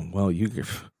 Oh well, you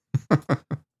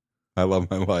I love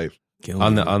my life. kill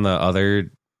On me. the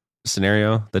other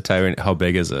scenario, the tyrant, how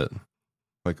big is it?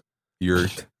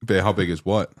 How big is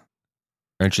what?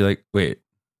 Aren't you like, wait,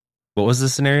 what was the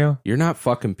scenario? You're not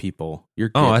fucking people.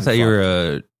 You're Oh, I getting thought you fucked. were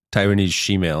a Taiwanese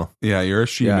she-male. Yeah, you're a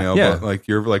she-male, Yeah. but like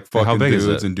you're like How fucking big is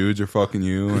dudes it? and dudes are fucking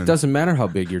you. It And doesn't matter how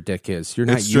big your dick is. You're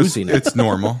not it's just, using it. It's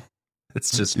normal.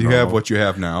 It's just You normal. have what you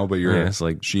have now, but you're Yeah, it's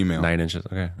like she-male. 9 inches.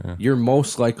 Okay. Yeah. You're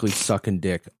most likely sucking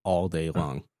dick all day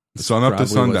long. That's Sun up to probably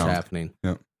what's sundown. happening.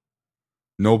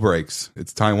 No breaks.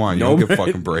 It's Taiwan. You No don't get break.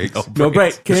 fucking breaks. No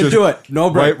break. Can't just- do it. No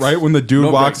break. Right when the dude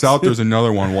No walks breaks. out, there's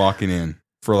another one walking in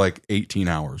for like 18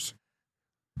 hours.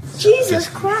 Jesus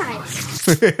Christ.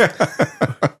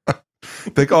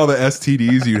 Think all the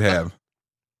STDs you'd have.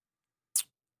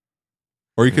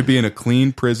 Or you could be in a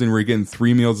clean prison where you're getting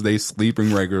 3 meals a day,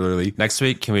 sleeping regularly, Next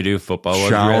week, can we do football?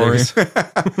 showering. Showering.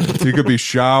 You could be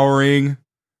showering,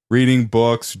 reading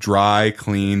books, dry,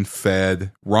 clean,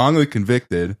 fed, wrongly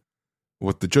convicted,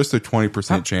 with just a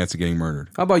 20% chance of getting murdered.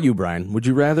 How about you, Brian? Would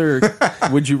you rather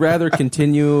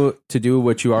continue to do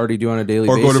what you already do on a daily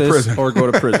Or go basis, to prison. or go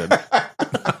to prison?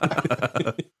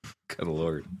 Good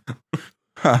Lord.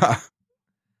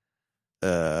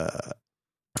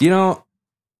 You know,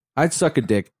 I'd suck a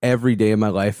dick every day of my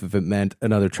life if it meant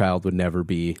another child would never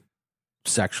be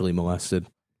sexually molested.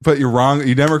 But you're wrong.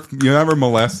 You never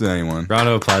molested anyone. Round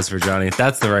of applause for Johnny.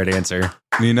 That's the right answer.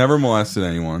 You never molested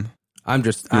anyone. I'm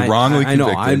just You're wrongly I know.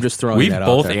 convicted. I'm just throwing We've that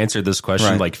both out there. answered this question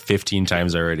Right. like 15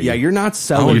 times already. Yeah, you're not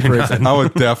selling you're not. prison. I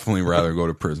would definitely rather go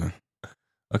to prison.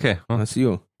 Okay. Well, That's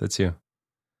you. that's you.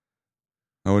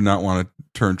 I would not want to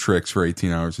turn tricks for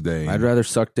 18 hours a day. I'd rather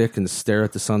suck dick and stare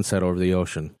at the sunset over the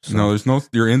ocean. So. No, there's no.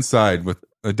 You're inside with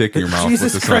a dick in your mouth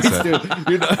Jesus with the Christ, sunset. dude!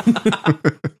 You're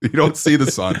not- You don't see the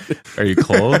sun. Are you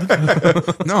clothed?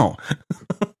 No.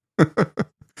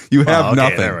 You have Oh, okay,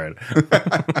 nothing. never mind.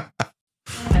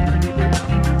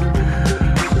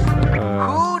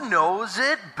 Who knows it?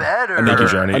 it better? Thank you,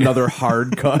 Johnny. Another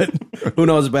hard cut. Who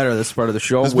knows better? This part of the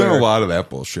show. There's been a lot of that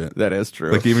bullshit. That is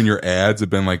true. Like even your ads have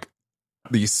been like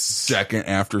the second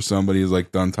after somebody is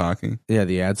like done talking. Yeah,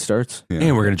 the ad starts. Yeah.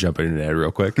 And we're going to jump into an ad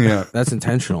real quick. Yeah. That's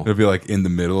intentional. It'll be like in the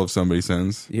middle of somebody's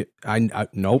sentence. I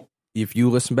nope. If you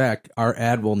listen back, our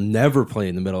ad will never play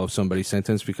in the middle of somebody's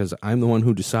sentence because I'm the one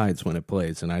who decides when it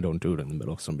plays, and I don't do it in the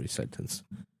middle of somebody's sentence.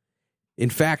 In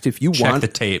fact, if you Check want the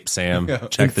tape, Sam. Yeah.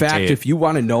 Check in the fact, tape. if you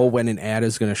want to know when an ad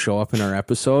is going to show up in our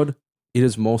episode, it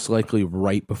is most likely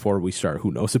right before we start.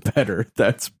 Who knows it better?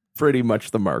 That's pretty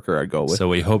much the marker I go with. So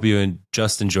we hope you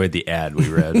just enjoyed the ad we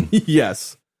read.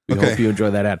 Yes. We Okay. hope you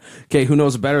enjoy that ad. Okay, who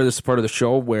knows better? This is part of the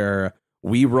show where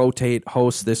we rotate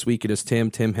hosts. This week it is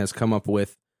Tim. Tim has come up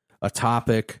with a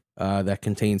topic that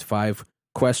contains 5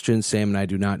 questions. Sam and I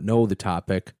do not know the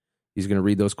topic. He's going to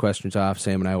read those questions off.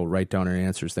 Sam and I will write down our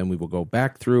answers. Then we will go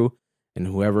back through, and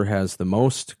whoever has the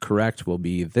most correct will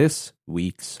be this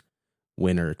week's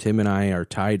winner. Tim and I are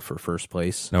tied for first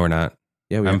place. No, we're not.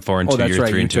 Yeah, I'm 4 and 2. That's You're right.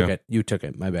 3 You and 2. took it. You took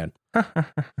it. My bad.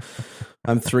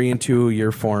 I'm 3 and 2.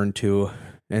 You're 4 and 2.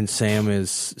 And Sam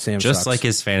Just sucks. like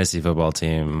his fantasy football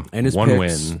team. And his one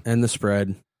picks win. and the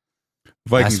spread.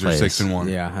 Vikings Last are place.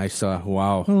 6-1. Yeah, I saw.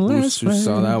 Wow, who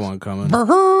saw that one coming?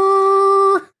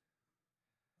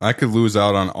 I could lose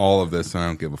out on all of this and I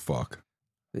don't give a fuck.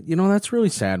 You know, that's really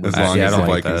sad. When As you long say I as don't the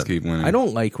that. like Vikings that. keep winning. I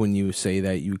don't like when you say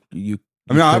that. You. I mean,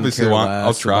 couldn't obviously, care I'll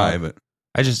less try, about-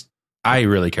 but I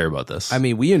really care about this. I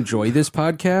mean, we enjoy this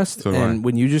podcast, So do I. and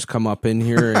when you just come up in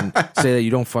here and say that you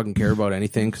don't fucking care about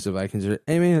anything because the Vikings are,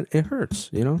 I mean, it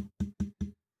hurts. You know.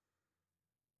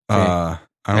 I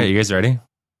Hey, you don't, guys ready?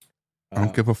 I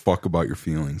don't give a fuck about your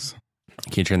feelings.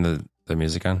 Can you turn the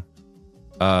music on?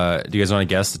 Do you guys want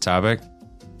to guess the topic?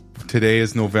 Today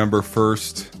is November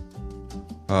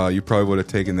 1st. You probably would have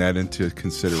taken that into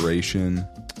consideration.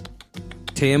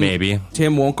 Tim, Maybe.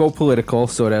 Tim won't go political,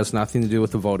 so it has nothing to do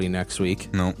with the voting next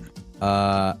week. No.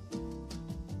 Yeah,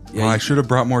 Well, I should have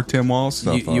brought more Tim Walls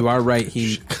stuff you up. are right.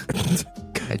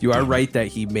 You are right that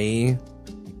he may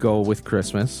go with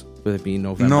Christmas, with it being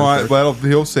November. No, 1st.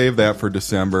 he'll save that for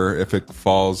December if it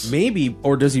falls. Maybe,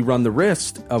 or does he run the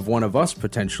risk of one of us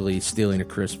potentially stealing a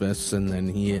Christmas and then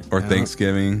he Or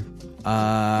Thanksgiving.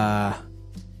 Uh,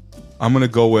 I'm going to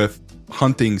go with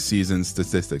hunting season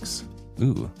statistics.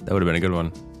 Ooh, that would have been a good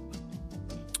one.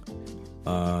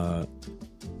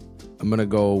 I'm gonna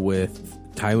go with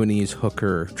Taiwanese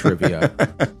hooker trivia.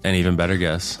 An even better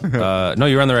guess. No,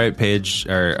 you're on the right page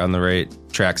or on the right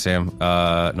track, Sam.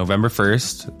 November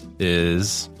 1st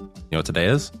is, you know what today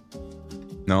is?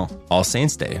 No. All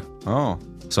Saints Day. Oh.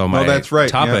 So my that's right,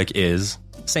 topic is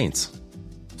Saints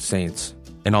Saints,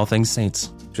 and all things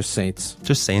Saints. just Saints.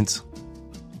 Just Saints.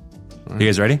 You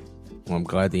guys ready? Well, I'm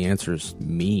glad the answer is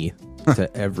me to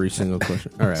every single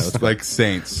question. All right, let's go. Like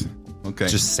Saints. Okay.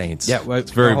 Just Saints. Yeah, well,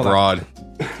 it's very hold on. broad.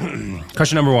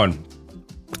 Question number 1.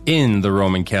 In the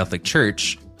Roman Catholic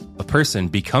Church, a person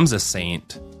becomes a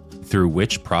saint through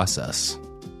which process?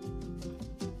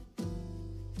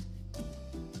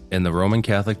 In the Roman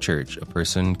Catholic Church, a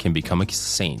person can become a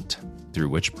saint through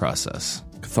which process?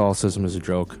 Catholicism is a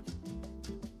joke.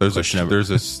 There's Question number-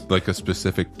 a like a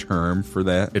specific term for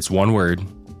that. It's one word.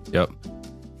 Yep.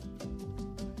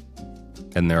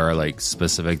 And there are like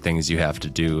specific things you have to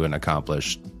do and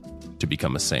accomplish to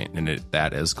become a saint. And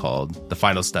that is called, the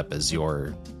final step is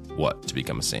your what to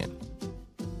become a saint.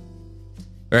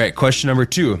 All right, question number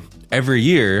 2. Every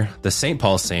year, the St.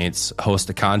 Paul Saints host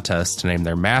a contest to name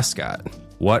their mascot.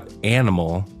 What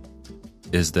animal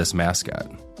is this mascot?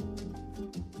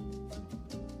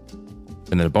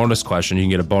 And then a bonus question, you can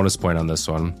get a bonus point on this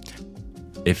one.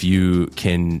 If you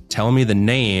can tell me the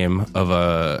name of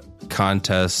a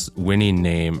contest winning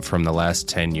name from the last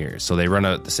 10 years. So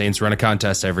the Saints run a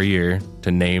contest every year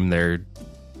to name their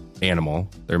animal,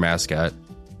 their mascot.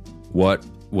 What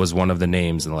was one of the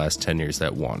names in the last 10 years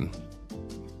that won?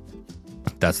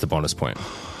 That's the bonus point.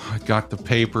 I got the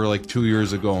paper like 2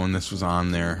 years ago and this was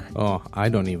on there. Oh, I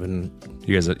don't even.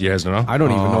 You guys don't know? I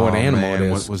don't even know what animal man, it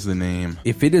is. What was the name?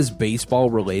 If it is baseball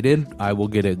related, I will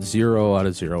get it 0 out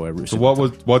of 0 every So single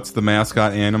time. what's the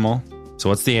mascot animal? So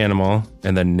what's the animal?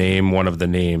 And then name one of the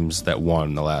names that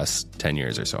won the last 10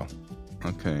 years or so.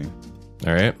 Okay.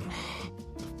 All right.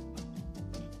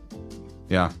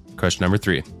 Yeah. Question number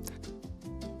 3.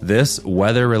 This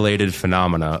weather-related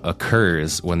phenomena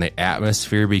occurs when the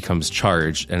atmosphere becomes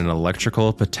charged and an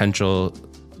electrical potential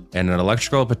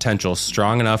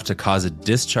strong enough to cause a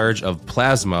discharge of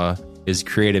plasma is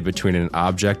created between an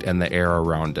object and the air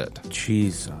around it.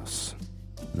 Jesus.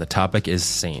 The topic is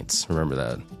saints. Remember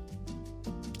that.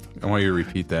 I want you to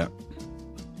repeat that.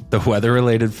 The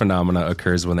weather-related phenomena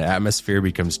occurs when the atmosphere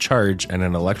becomes charged and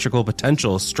an electrical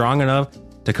potential strong enough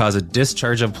to cause a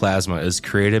discharge of plasma is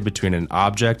created between an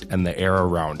object and the air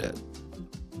around it.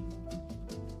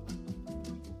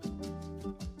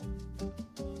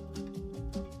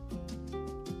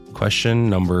 Question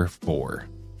number 4.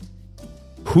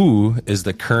 Who is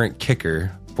the current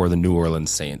kicker for the New Orleans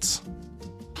Saints?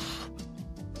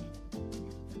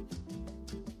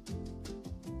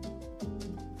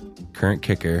 Current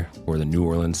kicker for the New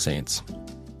Orleans Saints.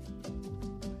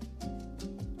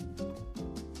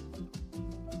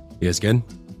 You guys good?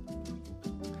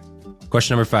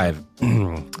 Question number 5.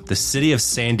 The city of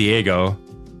San Diego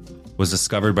was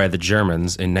discovered by the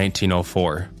Germans in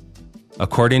 1904.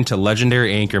 According to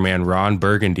legendary anchorman Ron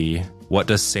Burgundy, what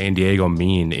does San Diego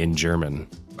mean in German?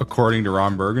 According to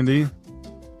Ron Burgundy,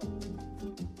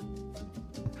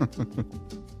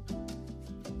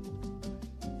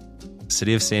 The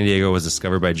city of San Diego was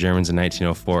discovered by Germans in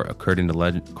 1904. According to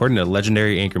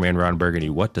legendary anchorman Ron Burgundy,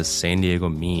 what does San Diego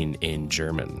mean in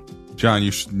German? John,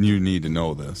 you need to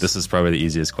know this. This is probably the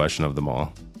easiest question of them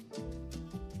all.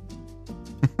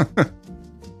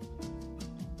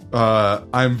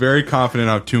 I'm very confident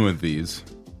of 2 of these.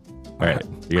 All right,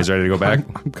 you guys ready to go back?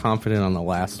 I'm confident on the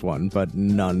last one, but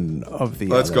none of the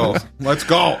Let's go. others. Let's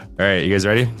go. All right, you guys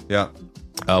ready? Yeah.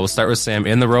 We'll start with Sam.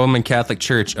 In the Roman Catholic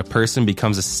Church, a person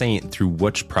becomes a saint through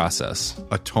which process?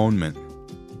 Atonement.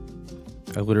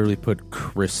 I literally put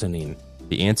christening.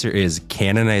 The answer is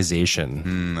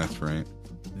canonization. That's right.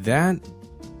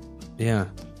 Yeah.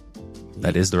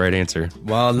 That is the right answer.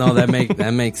 Well, no, that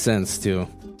makes sense too.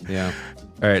 Yeah.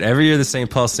 All right, every year the St.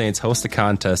 Paul Saints host a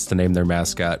contest to name their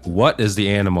mascot. What is the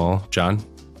animal, John?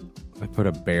 I put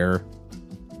a bear.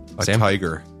 A Sam?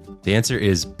 tiger. The answer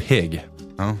is pig.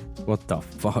 Oh. What the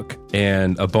fuck?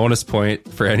 And a bonus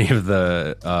point for any of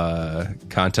the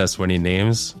contest winning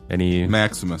names. Any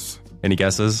Maximus.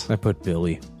 guesses? I put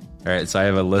Billy. All right, so I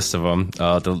have a list of them.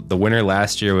 The winner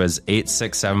last year was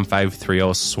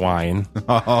 867530 Swine.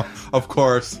 Oh, of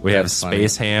course. We have That's funny.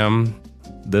 Space Ham.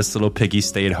 This Little Piggy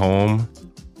Stayed Home.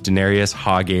 Denarius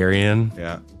Hogarian.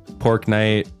 Yeah. Pork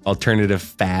Night. Alternative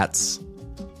Fats.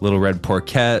 Little Red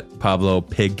Porkette. Pablo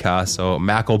Pigcasso.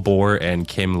 Macklemore and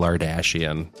Kim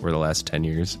Lardashian were the last 10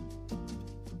 years.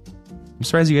 I'm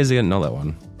surprised you guys didn't know that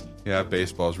one. Yeah,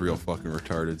 baseball's real fucking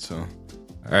retarded, so.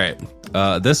 All right.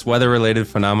 This weather-related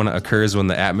phenomena occurs when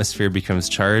the atmosphere becomes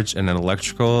charged and an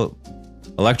electrical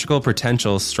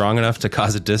potential strong enough to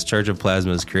cause a discharge of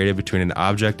plasma is created between an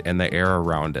object and the air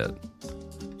around it.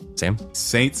 Sam?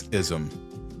 Saints-ism.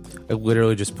 I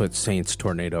literally just put Saints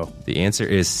tornado. The answer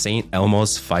is St.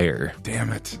 Elmo's Fire. Damn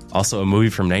it. Also a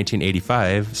movie from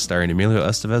 1985 starring Emilio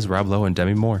Estevez, Rob Lowe, and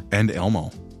Demi Moore. And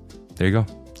Elmo. There you go.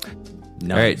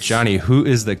 Nice. All right, Johnny, who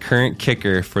is the current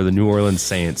kicker for the New Orleans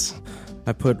Saints?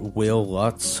 I put Will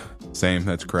Lutz. Same,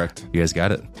 that's correct. You guys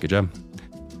got it. Good job.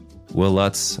 Will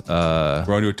Lutz We're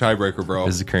on to a tiebreaker, bro.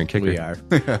 is the current kicker. We are.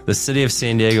 The city of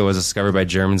San Diego was discovered by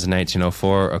Germans in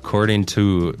 1904. According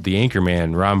to the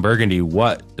anchorman, Ron Burgundy,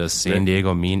 what does San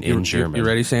Diego mean in German? You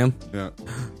ready, Sam? Yeah.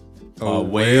 A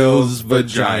whale's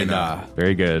vagina.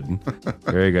 Very good.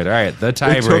 Very good. All right, the It took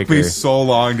me tiebreaker. so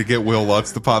long to get Will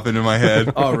Lutz to pop into my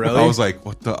head. Oh, really? I was like,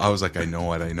 what the? I was like, I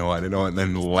know it. And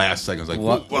then the last second, I was like,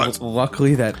 Will Lutz.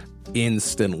 Luckily, that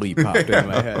instantly popped in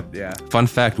my head. Yeah. Fun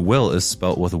fact, Will is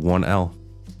spelt with one L.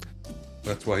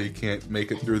 That's why you can't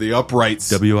make it through the uprights.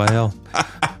 W-I-L. All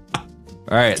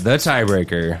right, the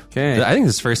tiebreaker. Okay. I think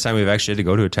this is the first time we've actually had to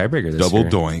go to a tiebreaker this Double year.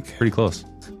 doink. Pretty close.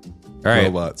 All right.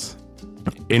 Will Lutz.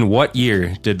 In what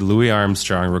year did Louis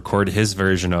Armstrong record his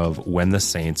version of When the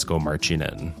Saints Go Marching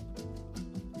In?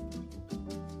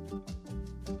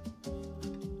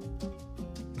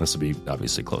 This will be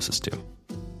obviously closest to.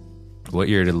 What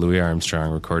year did Louis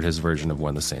Armstrong record his version of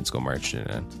When the Saints Go Marching In?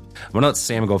 I'm going to let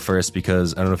Sam go first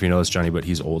because I don't know if you know this, Johnny, but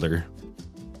he's older.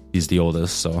 He's the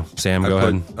oldest. So, Sam, go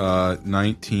ahead.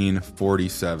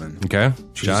 1947. Okay.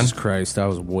 John? Jesus Christ, I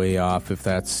was way off if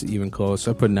that's even close.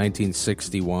 I put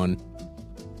 1961.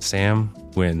 Sam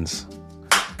wins.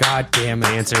 God damn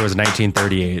The it. answer was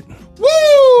 1938.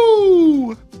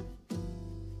 Woo!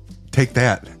 Take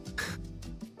that.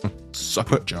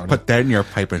 Suck it, Johnny. Put that in your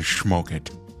pipe and smoke it.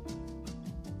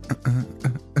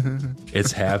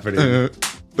 It's happening.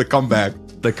 The comeback.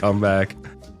 The comeback.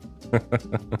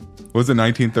 Was it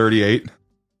 1938?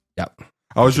 Yep.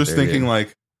 I was just 1938. thinking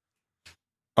like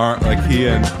he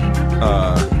and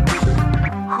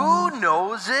Who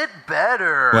knows it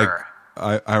better? like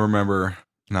I remember,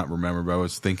 not remember, but I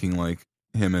was thinking like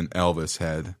him and Elvis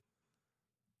had,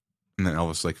 and then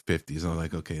Elvis like 50s. I was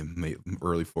like, okay,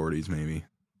 early 40s maybe.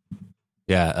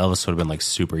 Yeah, Elvis would have been like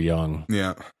super young.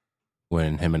 Yeah.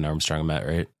 when him and Armstrong met,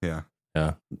 right? Yeah.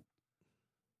 Yeah.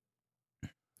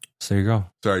 So there you go.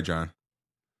 Sorry, John.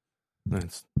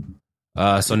 Nice.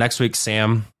 So next week,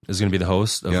 Sam is going to be the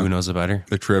host of Yeah. Who Knows It Better.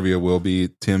 The trivia will be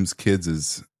Tim's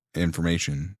kids'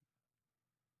 information.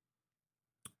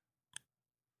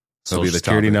 That'll Social be the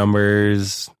security topic.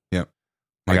 numbers. Yep.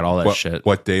 I got all that what, shit.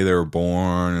 What day they were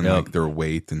born and Yep. like their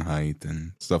weight and height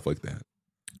and stuff like that.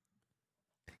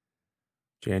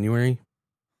 January,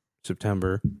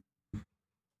 September.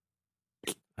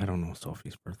 I don't know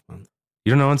Sophie's birth month.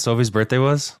 You don't know when Sophie's birthday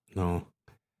was? No.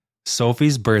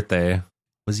 Sophie's birthday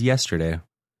was yesterday. It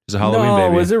was a Halloween no,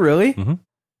 baby. was it really? Mhm.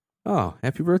 Oh,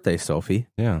 happy birthday, Sophie.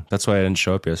 Yeah, that's why I didn't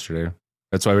show up yesterday.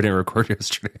 That's why we didn't record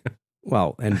yesterday.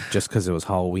 Well, and just because it was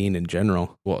Halloween in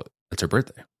general. Well, it's her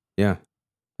birthday. Yeah.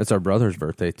 That's our brother's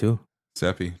birthday, too.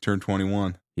 Seppi turned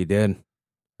 21. He did.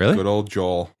 Really? Good old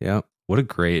Joel. Yeah. What a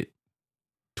great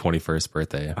 21st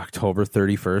birthday. October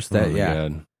 31st. Oh my Yeah.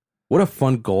 God. What a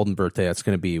fun golden birthday that's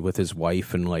going to be with his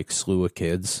wife and like slew of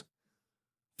kids.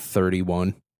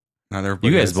 31. Not everybody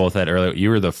You guys has- both had early. You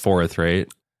were the 4th,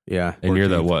 right? Yeah. And you're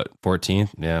the 14th. what? 14th?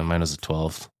 Yeah, mine was the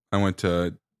 12th. I went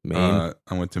to Maine.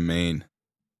 Maine.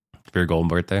 For your golden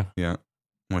birthday. Yeah.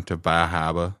 Went to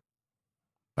Bahaba.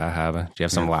 Bahaba. Do you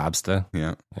have some Yeah. lobster?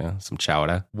 Yeah. Yeah, some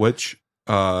chowder. Which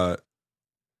I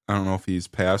don't know if he's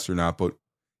passed or not, but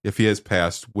if he has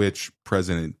passed, which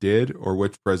president did or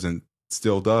which president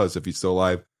still does, if he's still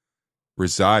alive,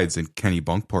 resides in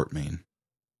Kennebunkport, Maine.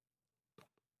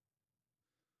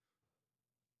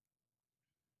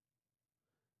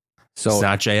 So, It's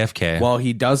not JFK. well,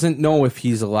 he doesn't know if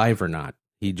he's alive or not.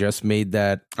 He just made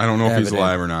that. I don't know if he's Evident.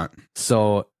 alive or not.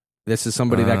 So, this is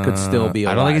somebody that could still be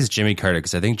alive. I don't think it's Jimmy Carter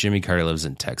because I think Jimmy Carter lives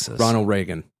in Texas. Ronald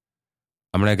Reagan.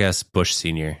 I'm going to guess Bush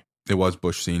Sr. It was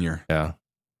Bush Sr. Yeah.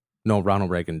 No, Ronald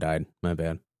Reagan died. My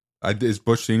bad. Is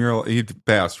Bush Sr. He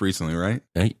passed recently, right?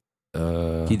 He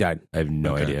died. I have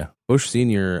no Okay. idea. Bush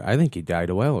Sr., I think he died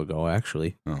a while ago,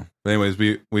 actually. Oh. But anyways,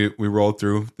 we rolled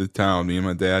through the town, me and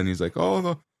my dad, and he's like, "Oh,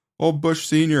 the old Bush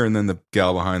Sr." And then the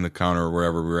gal behind the counter or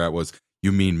wherever we were at was,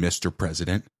 "You mean Mr.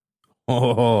 President?"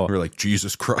 Oh, We were like,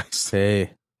 Jesus Christ.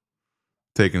 hey.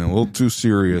 Taking it a little too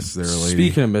serious there, lady.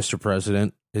 Speaking of Mr.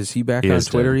 President, is he back He on is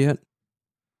Twitter dead. yet?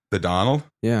 The Donald?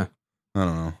 Yeah. I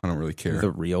don't know. I don't really care. The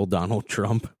real Donald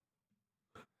Trump.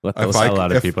 Let If those I saw a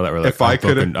lot of if- people that were like, if I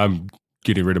coulda- I'm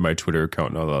getting rid of my Twitter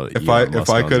account now. That If Elon Musk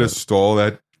I owns could have it." stole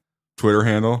that Twitter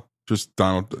handle, just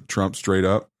Donald Trump straight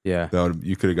up, Yeah.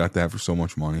 you could have got that for so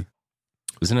much money.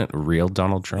 Isn't it real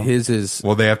Donald Trump? His is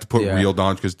Well, they have to put Yeah. real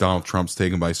Donald because Donald Trump's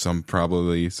taken by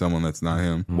probably someone that's not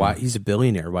him. why he's a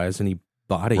billionaire. Why hasn't he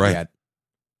bought it Right. yet?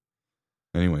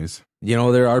 Anyways, You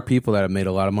know, there are people that have made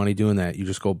a lot of money doing that. You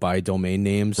just go buy domain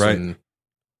names Right. and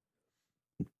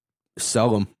sell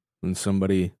them. And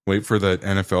somebody, wait for the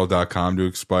NFL.com to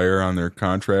expire on their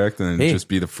contract and Hey. just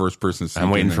be the first person.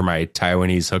 I'm waiting for my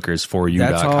Taiwanese hookers for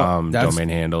That's how- you.com that's- domain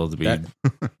handle to be.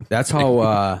 that's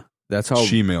how,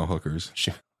 She-mail hookers.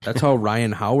 that's how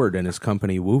Ryan Howard and his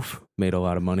company Woof made a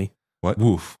lot of money. What?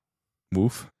 Woof.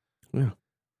 Woof?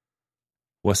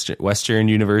 Western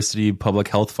University Public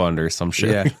Health Fund or some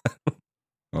shit. Yeah.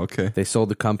 Okay. They sold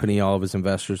the company. All of his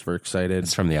investors were excited,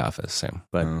 It's from The Office, Sam.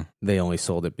 but Oh. they only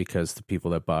sold it because the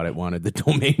people that bought it wanted the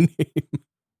domain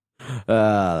name.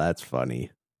 That's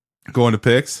funny. Going to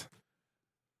picks?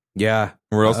 Yeah.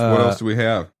 Where else? What else do we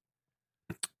have?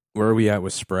 Where are we at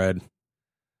with spread?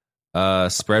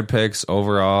 Spread picks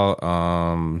overall.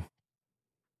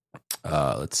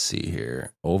 Let's see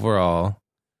here. Overall,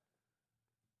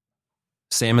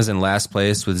 Sam is in last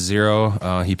place with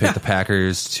 0. He picked the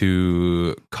Packers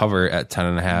to cover at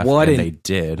 10.5. What and an they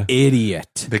did.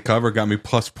 Idiot. The cover got me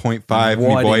plus 0.5. Me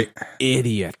What boy. an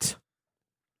idiot.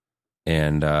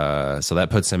 And so that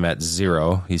puts him at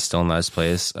 0. He's still in last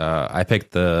place. I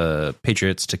picked the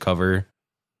Patriots to cover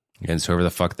against whoever the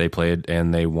fuck they played,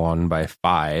 and they won by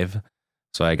 5.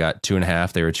 So I got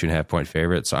 2.5. They were 2.5 point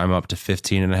favorites. So I'm up to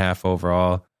 15.5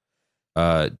 overall.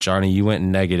 Johnny, you went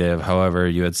negative. However,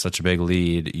 you had such a big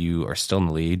lead. You are still in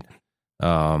the lead.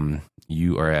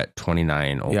 You are at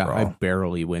 29 overall. Yeah, I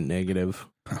barely went negative.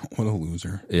 What a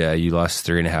loser. Yeah, you lost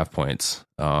 3.5 points.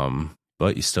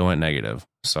 But you still went negative.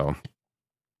 So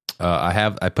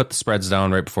I put the spreads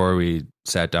down right before we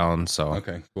sat down. So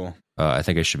Okay, cool. I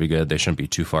think I should be good. They shouldn't be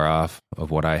too far off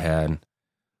of what I had.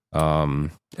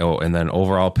 And then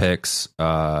overall picks,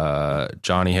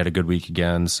 Johnny had a good week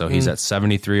again. So he's at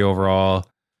 73 overall.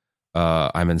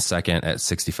 I'm in second at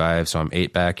 65. So I'm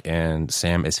 8 back, and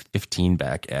Sam is 15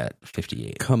 back at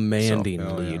 58. Commanding So-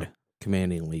 hell yeah. lead.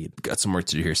 Commanding lead. Got some work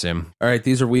to do here, Sam. All right,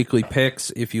 these are weekly picks.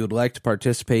 If you would like to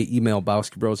participate, email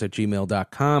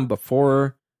bowskibros@gmail.com.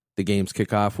 Before The games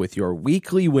kick off with your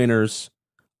weekly winners,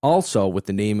 also with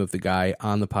the name of the guy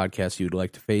on the podcast you'd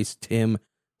like to face, Tim,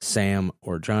 Sam,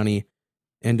 or Johnny,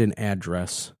 and an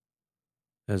address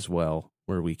as well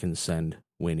where we can send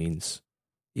winnings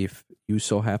if you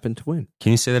so happen to win.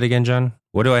 Can you say that again, John?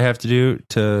 What do I have to do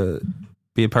to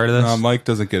be a part of this? Mike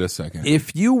doesn't get a second.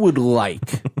 If you would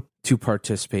like to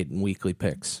participate in weekly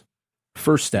picks,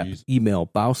 first step, email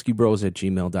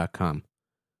bowskibros@gmail.com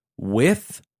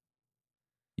with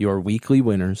your weekly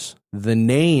winners, the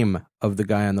name of the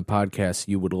guy on the podcast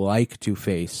you would like to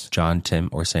face, John, Tim,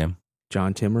 or Sam.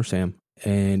 John, Tim, or Sam,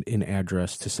 and an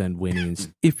address to send winnings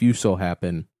if you so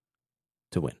happen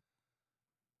to win.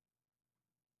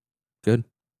 Good?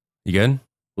 You good?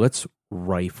 Let's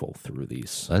rifle through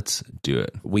these. Let's do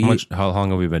it. We- How long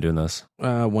have we been doing this?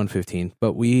 1:15,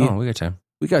 but we got time.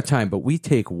 we got time, but we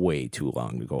take way too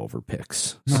long to go over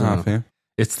picks. Nah, fam.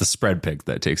 It's the spread pick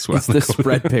that takes well. It's the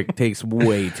spread pick takes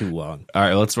way too long. All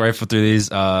right, let's rifle through these.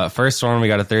 First one, we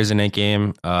got a Thursday night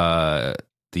game.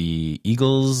 The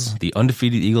Eagles, the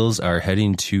undefeated Eagles, are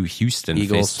heading to Houston to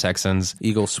Eagles. face Texans.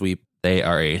 Eagle sweep. They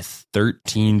are a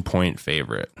 13-point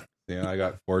favorite. Yeah, I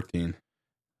got 14.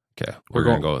 Okay, we're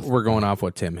gonna go with We're going off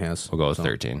what Tim has. we'll go with So-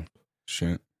 13.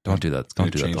 Shit. Don't do that.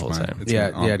 Don't do that Change the whole mine. time. It's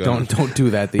Yeah, gonna- I'm yeah. gonna- Don't do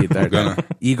that. gonna.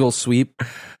 Eagle sweep. All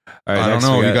right, I don't next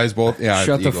know. we You got- guys both. Yeah,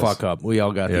 Shut the Eagles. fuck up. We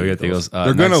all got Yeah, the we got the Eagles. Eagles.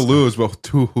 They're gonna Next- lose, but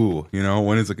to who? You know,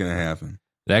 when is it gonna happen?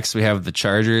 Next, we have the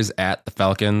Chargers at the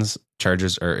Falcons.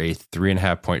 Chargers are a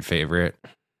 3.5-point favorite.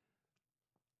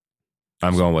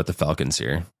 I'm going with the Falcons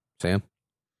here. Sam.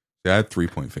 Yeah, I had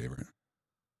 3-point favorite.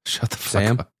 Shut the fuck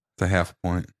Sam. up. It's a half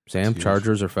point. Sam. Huge.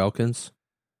 Chargers or Falcons?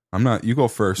 I'm not. You go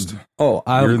first, Oh,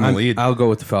 You're in the lead. I'll go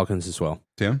with the Falcons as well.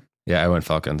 Tim. Yeah, I went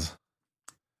Falcons.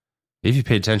 If you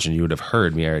paid attention, you would have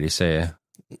heard me already say.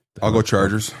 I'll go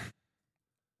Chargers.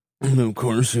 Of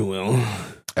course you will.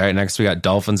 All right, next we got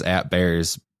Dolphins at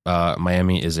Bears.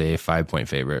 Miami is a 5-point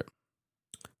favorite.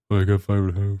 I got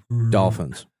 5.5.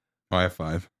 Dolphins. I have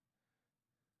 5.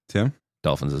 Tim.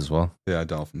 Dolphins as well. Yeah,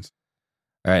 Dolphins.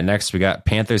 All right, next we got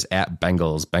Panthers at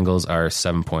Bengals. Bengals are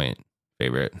 7-point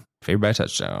favorite. Favored by a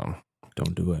touchdown.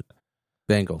 Don't do it.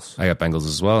 Bengals. I got Bengals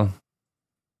as well.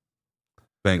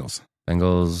 Bengals.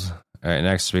 Bengals. All right,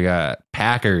 next we got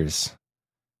Packers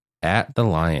at the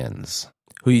Lions.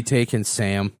 Who you taking,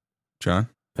 Sam? John.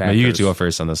 No, Packers. you get to go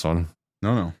first on this one.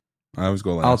 No. I always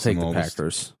go last. I'll take I'm the oldest.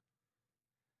 Packers.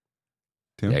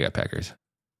 Tim. Yeah, I got Packers.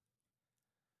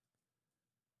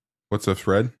 What's the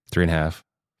spread? 3.5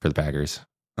 for the Packers.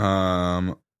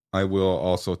 I will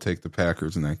also take the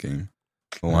Packers in that game.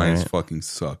 The Lions Alright. fucking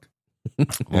suck.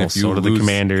 Well, if you so do the lose-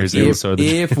 Commanders. If, and so do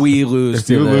the if we lose If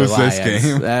to you the lose this Lions,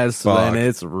 game, that's fuck. when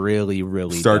it's really,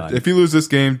 really Start done. if you lose this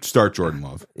game, start Jordan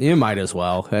Love. You might as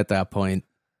well at that point.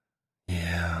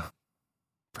 Yeah,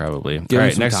 probably. Give All him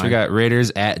right, some next we time. got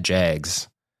Raiders at Jags.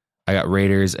 I got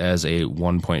Raiders as a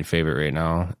 1-point favorite right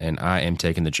now, and I am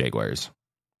taking the Jaguars.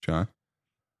 John.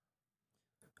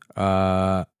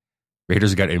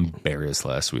 Raiders got embarrassed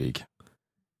last week.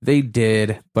 They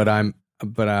did, but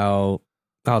I'll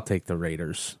take the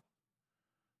Raiders.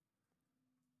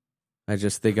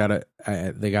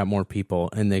 They got more people,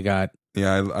 and they got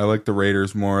Yeah, I like the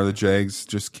Raiders more. The Jags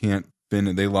just can't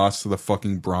finish. They lost to the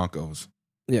fucking Broncos.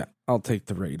 I'll take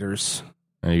the Raiders.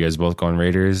 Are you guys both going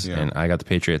Raiders? Yeah. And I got the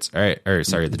Patriots. All right, or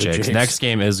sorry, the Jags. Jags. Next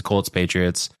game is Colts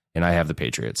Patriots, and I have the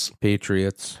Patriots.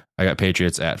 Patriots. I got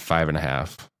Patriots at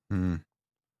 5.5.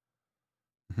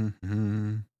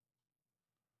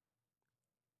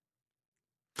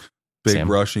 Big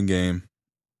Sam? rushing game.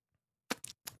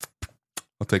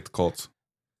 I'll take the Colts.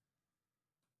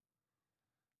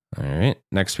 All right.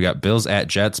 Next, we got Bills at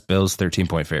Jets. Bills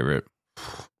 13-point favorite.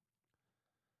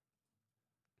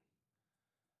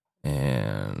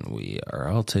 And we are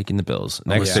all taking the Bills.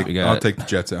 Next, we got. I'll take the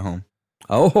Jets at home.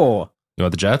 Oh, You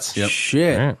want the Jets? Yep.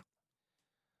 shit. All right.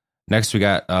 Next, we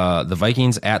got the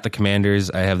Vikings at the Commanders.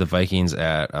 I have the Vikings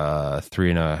at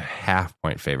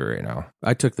 3.5-point favorite right now.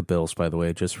 I took the Bills, by the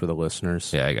way, just for the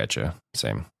listeners. Yeah, I got you.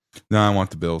 Same. No, I want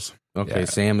the Bills. Okay, Yeah.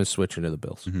 Sam is switching to the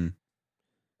Bills.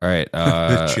 All right.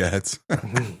 The Jets.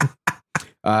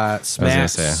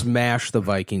 Smash the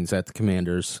Vikings at the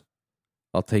Commanders.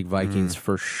 I'll take Vikings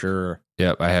for sure.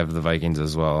 Yep, I have the Vikings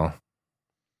as well.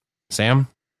 Sam?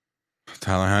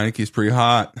 Tyler Heineke's pretty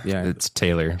hot. Yeah, It's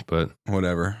Taylor, but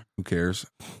Whatever. Who cares?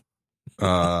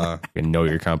 you know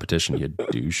your competition, you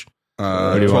douche.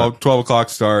 do you 12 o'clock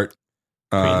start.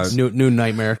 new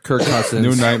nightmare. Kirk Cousins.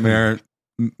 New nightmare.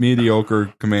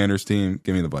 Mediocre Commanders team.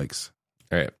 Give me the Vikes.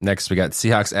 All right. Next, we got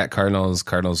Seahawks at Cardinals.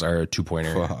 Cardinals are a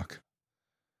 2-pointer. Fuck.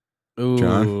 Ooh,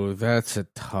 John? that's a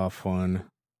tough one.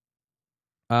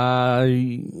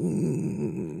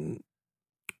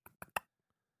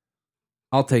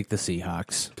 I'll take the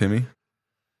Seahawks. Timmy?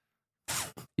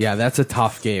 Yeah, that's a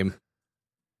tough game.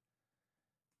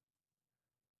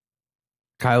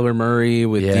 Kyler Murray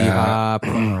with D-Hop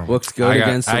looks good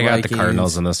against the Vikings. I got the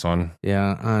Cardinals in this one.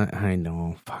 Yeah, I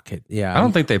know. Fuck it. Yeah, I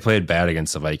don't think they played bad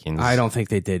against the Vikings. I don't think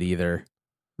they did either.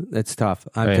 It's tough.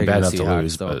 I'm I mean, taking bad the enough to Seahawks,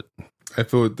 lose, though. but If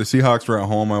the Seahawks were at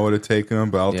home, I would have taken them,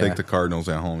 but I'll Yeah. take the Cardinals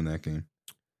at home in that game.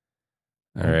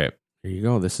 all right. There you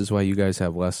go. This is why you guys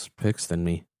have less picks than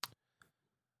me.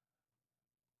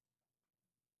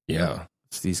 Yeah,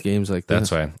 It's these games like that's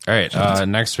this. why. All right.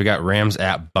 Next, we got Rams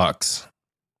at Bucks.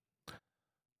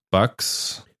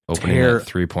 Bucks opening at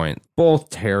 3-point. Both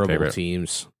terrible favorite.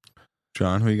 teams.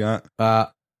 John, who you got?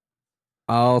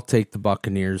 I'll take the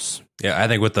Buccaneers. Yeah, I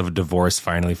think with the divorce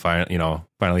finally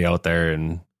out there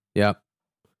and Yep.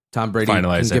 Tom Brady finalized, can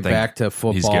I get think back to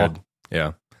football. he's good.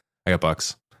 Yeah, I got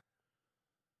Bucks.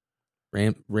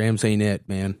 Rams ain't it,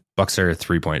 man. Bucks are a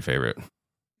 3-point favorite.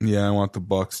 Yeah, I want the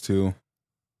Bucks too.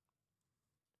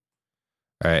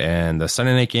 All right, and the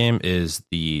Sunday night game is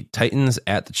the Titans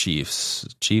at the Chiefs.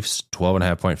 Chiefs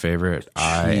 12.5-point favorite.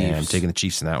 I am Chiefs. taking the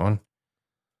Chiefs in that one.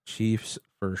 Chiefs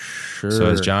for sure. So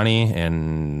is Johnny,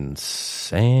 and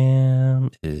Sam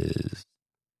is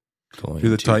going Do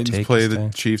the to Titans take play this the guy.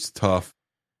 Chiefs tough?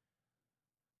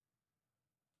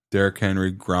 Derrick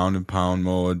Henry, ground and pound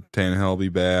mode. Tannehill will be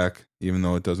back, even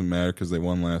though it doesn't matter because they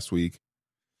won last week.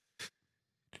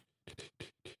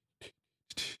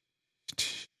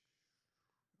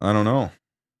 I don't know.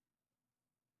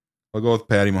 I'll go with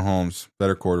Patty Mahomes,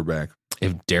 better quarterback.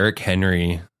 If Derrick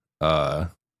Henry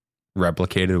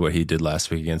replicated what he did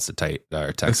last week against the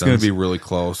Texans, It's going to be really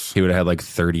close. he would have had like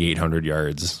 3,800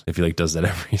 yards. If he does that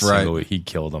every single week, he'd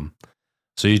kill them.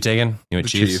 So you taking? You went The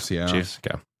Chiefs? Chiefs, yeah. Chiefs,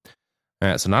 okay. All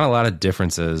right, so not a lot of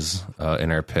differences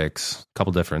in our picks. A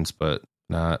couple difference, but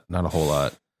not a whole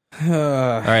lot. All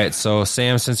right, so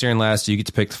Sam, since you're in last, you get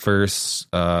to pick the first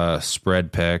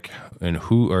spread pick. And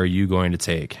who are you going to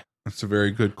take? That's a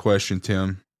very good question,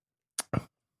 Tim.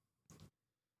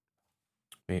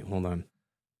 Wait, hold on.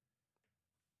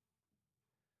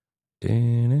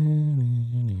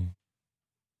 I'm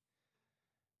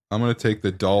going to take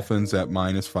the Dolphins at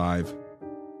 -5.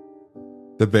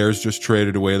 The Bears just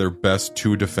traded away their best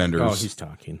two defenders. Oh, he's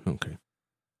talking. Okay.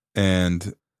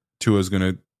 And Tua's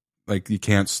going to, you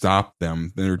can't stop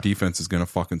them. Their defense is going to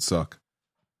fucking suck.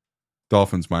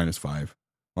 Dolphins -5.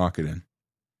 Lock it in.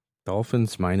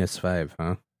 Dolphins -5,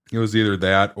 huh? It was either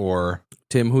that or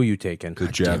Tim, who you taking? the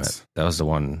Damn Jets. it. That was the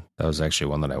one. That was actually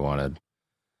one that I wanted.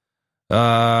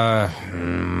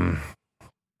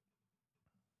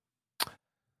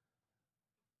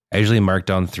 I usually mark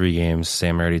down 3 games.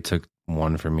 Sam already took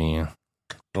one for me.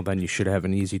 Well, then you should have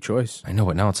an easy choice. I know,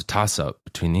 but now it's a toss-up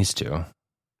between these two.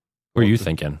 What are you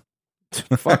thinking?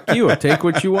 Fuck you. Take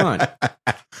what you want.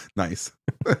 Nice.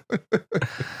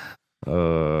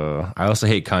 I also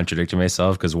hate contradicting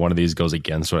myself because one of these goes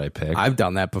against what I pick. I've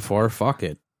done that before. Fuck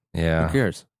it. Who Yeah.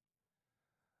 cares?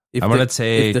 I'm going to If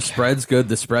the take spread's good,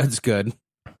 the spread's good.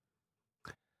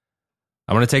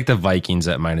 the Vikings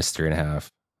at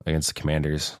 -3.5 against the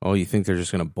Commanders. Oh, you think they're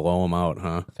just going to blow them out,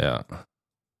 huh? Yeah.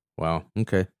 Wow.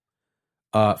 Okay.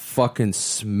 Fucking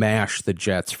smash the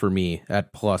Jets for me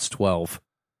at +12.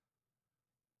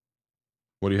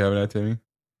 What do you have it at, Timmy?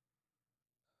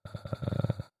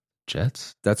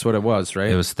 Jets? That's what it was, right?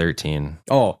 It was 13.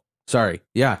 Oh, sorry.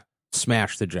 Yeah.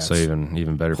 Smash the Jets. So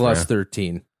even better for Plus you.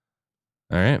 13.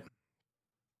 All right.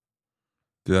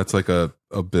 Dude, that's like a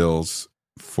Bills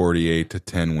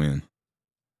 48-10 win.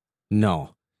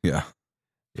 No. Yeah.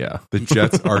 Yeah. The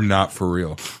Jets are not for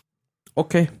real.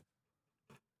 Okay.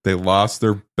 They lost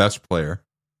their best player.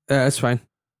 That's fine.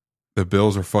 The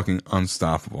Bills are fucking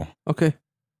unstoppable Okay.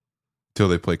 until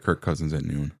they play Kirk Cousins at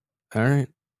noon. All right.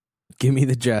 Give me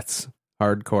the Jets.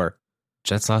 Hardcore.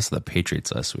 Jets lost to the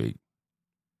Patriots last week.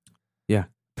 Yeah.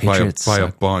 Patriots by a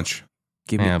suck. bunch.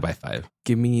 Give me, Yeah, by 5.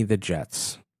 give me the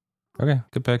Jets. Okay,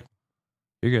 good pick.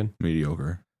 You're good.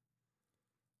 Mediocre.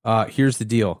 Here's the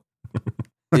deal.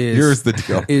 Here's the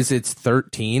deal. Is it's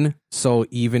 13, so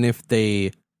even if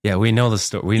they Yeah, we know the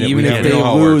story. even if know they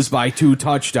how it lose works. by 2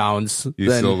 touchdowns, You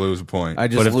then still lose a point. I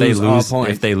just But if lose they a lose, point.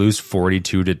 if they lose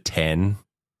 42-10,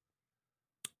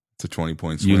 It's a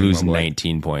 20-point swing. you lose my boy.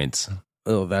 19 points.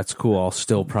 Oh, that's cool. I'll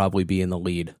still probably be in the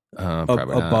lead. Probably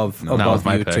not. above Not above with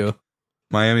my you pick. two.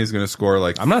 Miami's going to score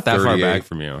like I'm not that 38. far back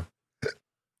from you.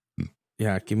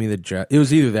 Yeah, give me the Jets. It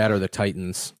was either that or the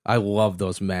Titans. I love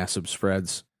those massive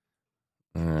spreads.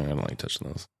 I don't like touching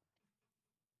those.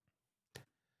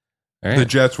 All The right.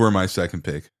 Jets were my second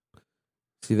pick.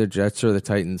 It's either Jets or the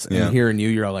Titans. Yeah. And hearing you,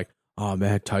 you're all like, oh,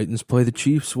 man, Titans play the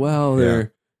Chiefs well. Yeah.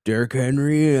 They're Derrick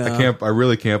Henry. I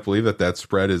really can't believe that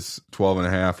spread is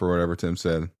 12.5 or whatever Tim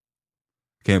said.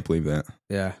 Can't believe that.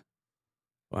 Yeah.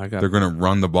 Well, They're going to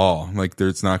run the ball. Like,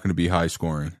 it's not going to be high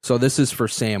scoring. So this is for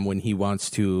Sam when he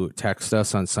wants to text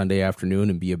us on Sunday afternoon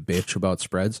and be a bitch about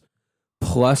spreads.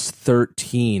 Plus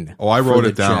 13. Oh, I for wrote the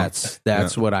it down. Jets.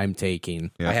 That's what I'm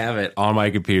taking. Yeah. I have it on my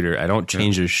computer. I don't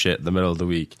change this shit in the middle of the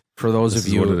week. For those This of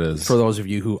is you, what it is. for those of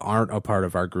you who aren't a part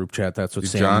of our group chat, that's what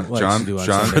Sam John- likes John- to do on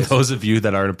John- For Sundays. those of you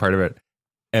that aren't a part of it,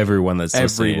 everyone that's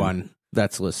listening. Everyone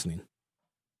that's listening.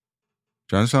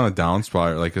 John's on a down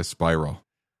spiral, like a spiral.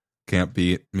 Can't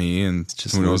beat me, and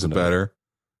Just who knows it losing it. better?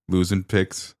 Losing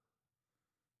picks.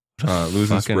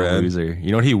 Losing Fucking spread. loser.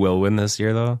 You know what he will win this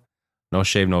year, though? No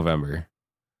Shave November.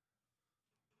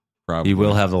 Probably. He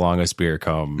will have the longest beer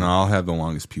come No, I'll have the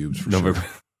longest pubes for November.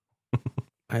 sure.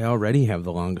 I already have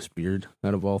the longest beard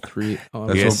out of all three.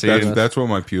 That's what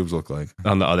my pubes look like.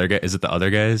 On the other guy, is it the other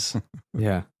guys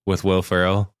Yeah. with Will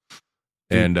Ferrell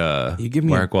and You give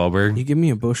me Mark Wahlberg? You give me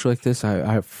a bush like this,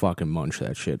 I fucking munch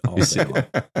that shit all day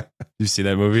long. You see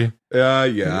that movie? Yeah.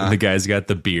 The guy's got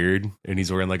the beard and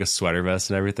he's wearing like a sweater vest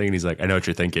and everything. And he's like, I know what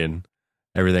you're thinking.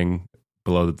 Everything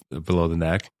below the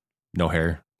neck, no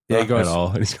hair. Yeah, he goes, at all.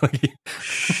 And he's like,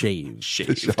 shave.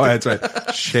 shave. Oh, that's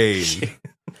right. Shade.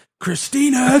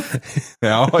 Christina!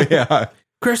 Oh, yeah.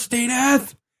 Christina!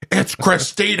 It's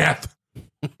Christina.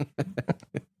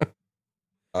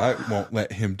 I won't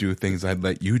let him do things I'd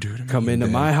let you do to me. Come into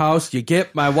then. my house, you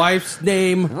get my wife's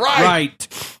name right.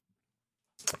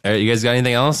 All right, you guys got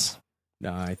anything else?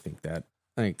 No, I think that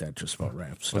just about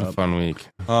wraps What a up. fun week.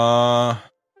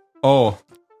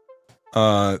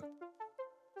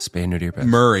 Spay and neuter your pets.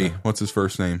 Murray. What's his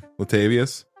first name?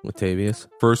 Latavius. Latavius.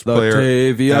 First player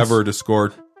Latavius. ever to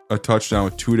score a touchdown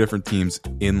with two different teams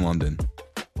in London.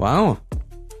 Wow.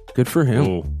 Good for him.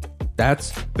 Oh.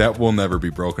 That will never be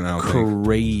broken out.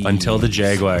 Crazy. Until the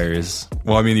Jaguars.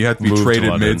 Well, I mean, you have to be Move to traded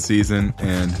London. mid-season,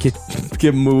 and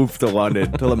Get moved to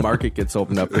London until the market gets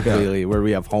opened up completely, where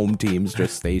we have home teams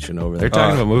just stationed over They're there.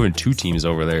 talking about moving two teams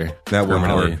over there. that wouldn't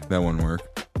permanently. work. That wouldn't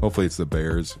work. Hopefully, it's the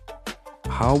Bears.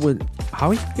 How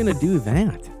are you gonna do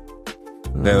that?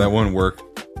 That wouldn't work.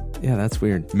 Yeah, that's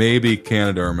weird. Maybe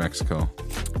Canada or Mexico.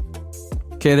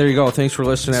 Okay, there you go. Thanks for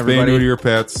listening, Spay everybody. new to your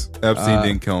pets. Epstein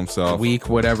didn't kill himself. Week,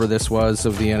 whatever this was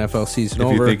of the NFL season if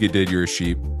over. you think he did, you're a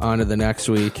sheep. On to the next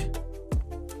week.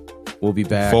 We'll be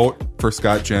back. Vote for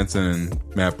Scott Jensen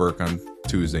and Matt Burke on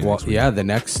Tuesday Well, next week. yeah, the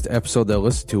next episode they'll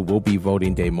listen to will be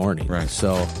voting day morning. Right.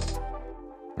 So,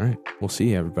 all right. We'll see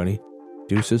you, everybody.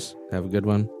 Deuces. Have a good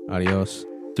one. Adios.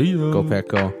 See ya. Go Pack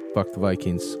Go. Fuck the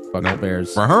Vikings. Fuck the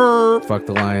Bears. For her. Fuck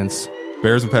the Lions.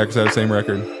 Bears and Packers have the same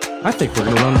record. I think we're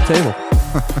going to run the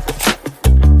table.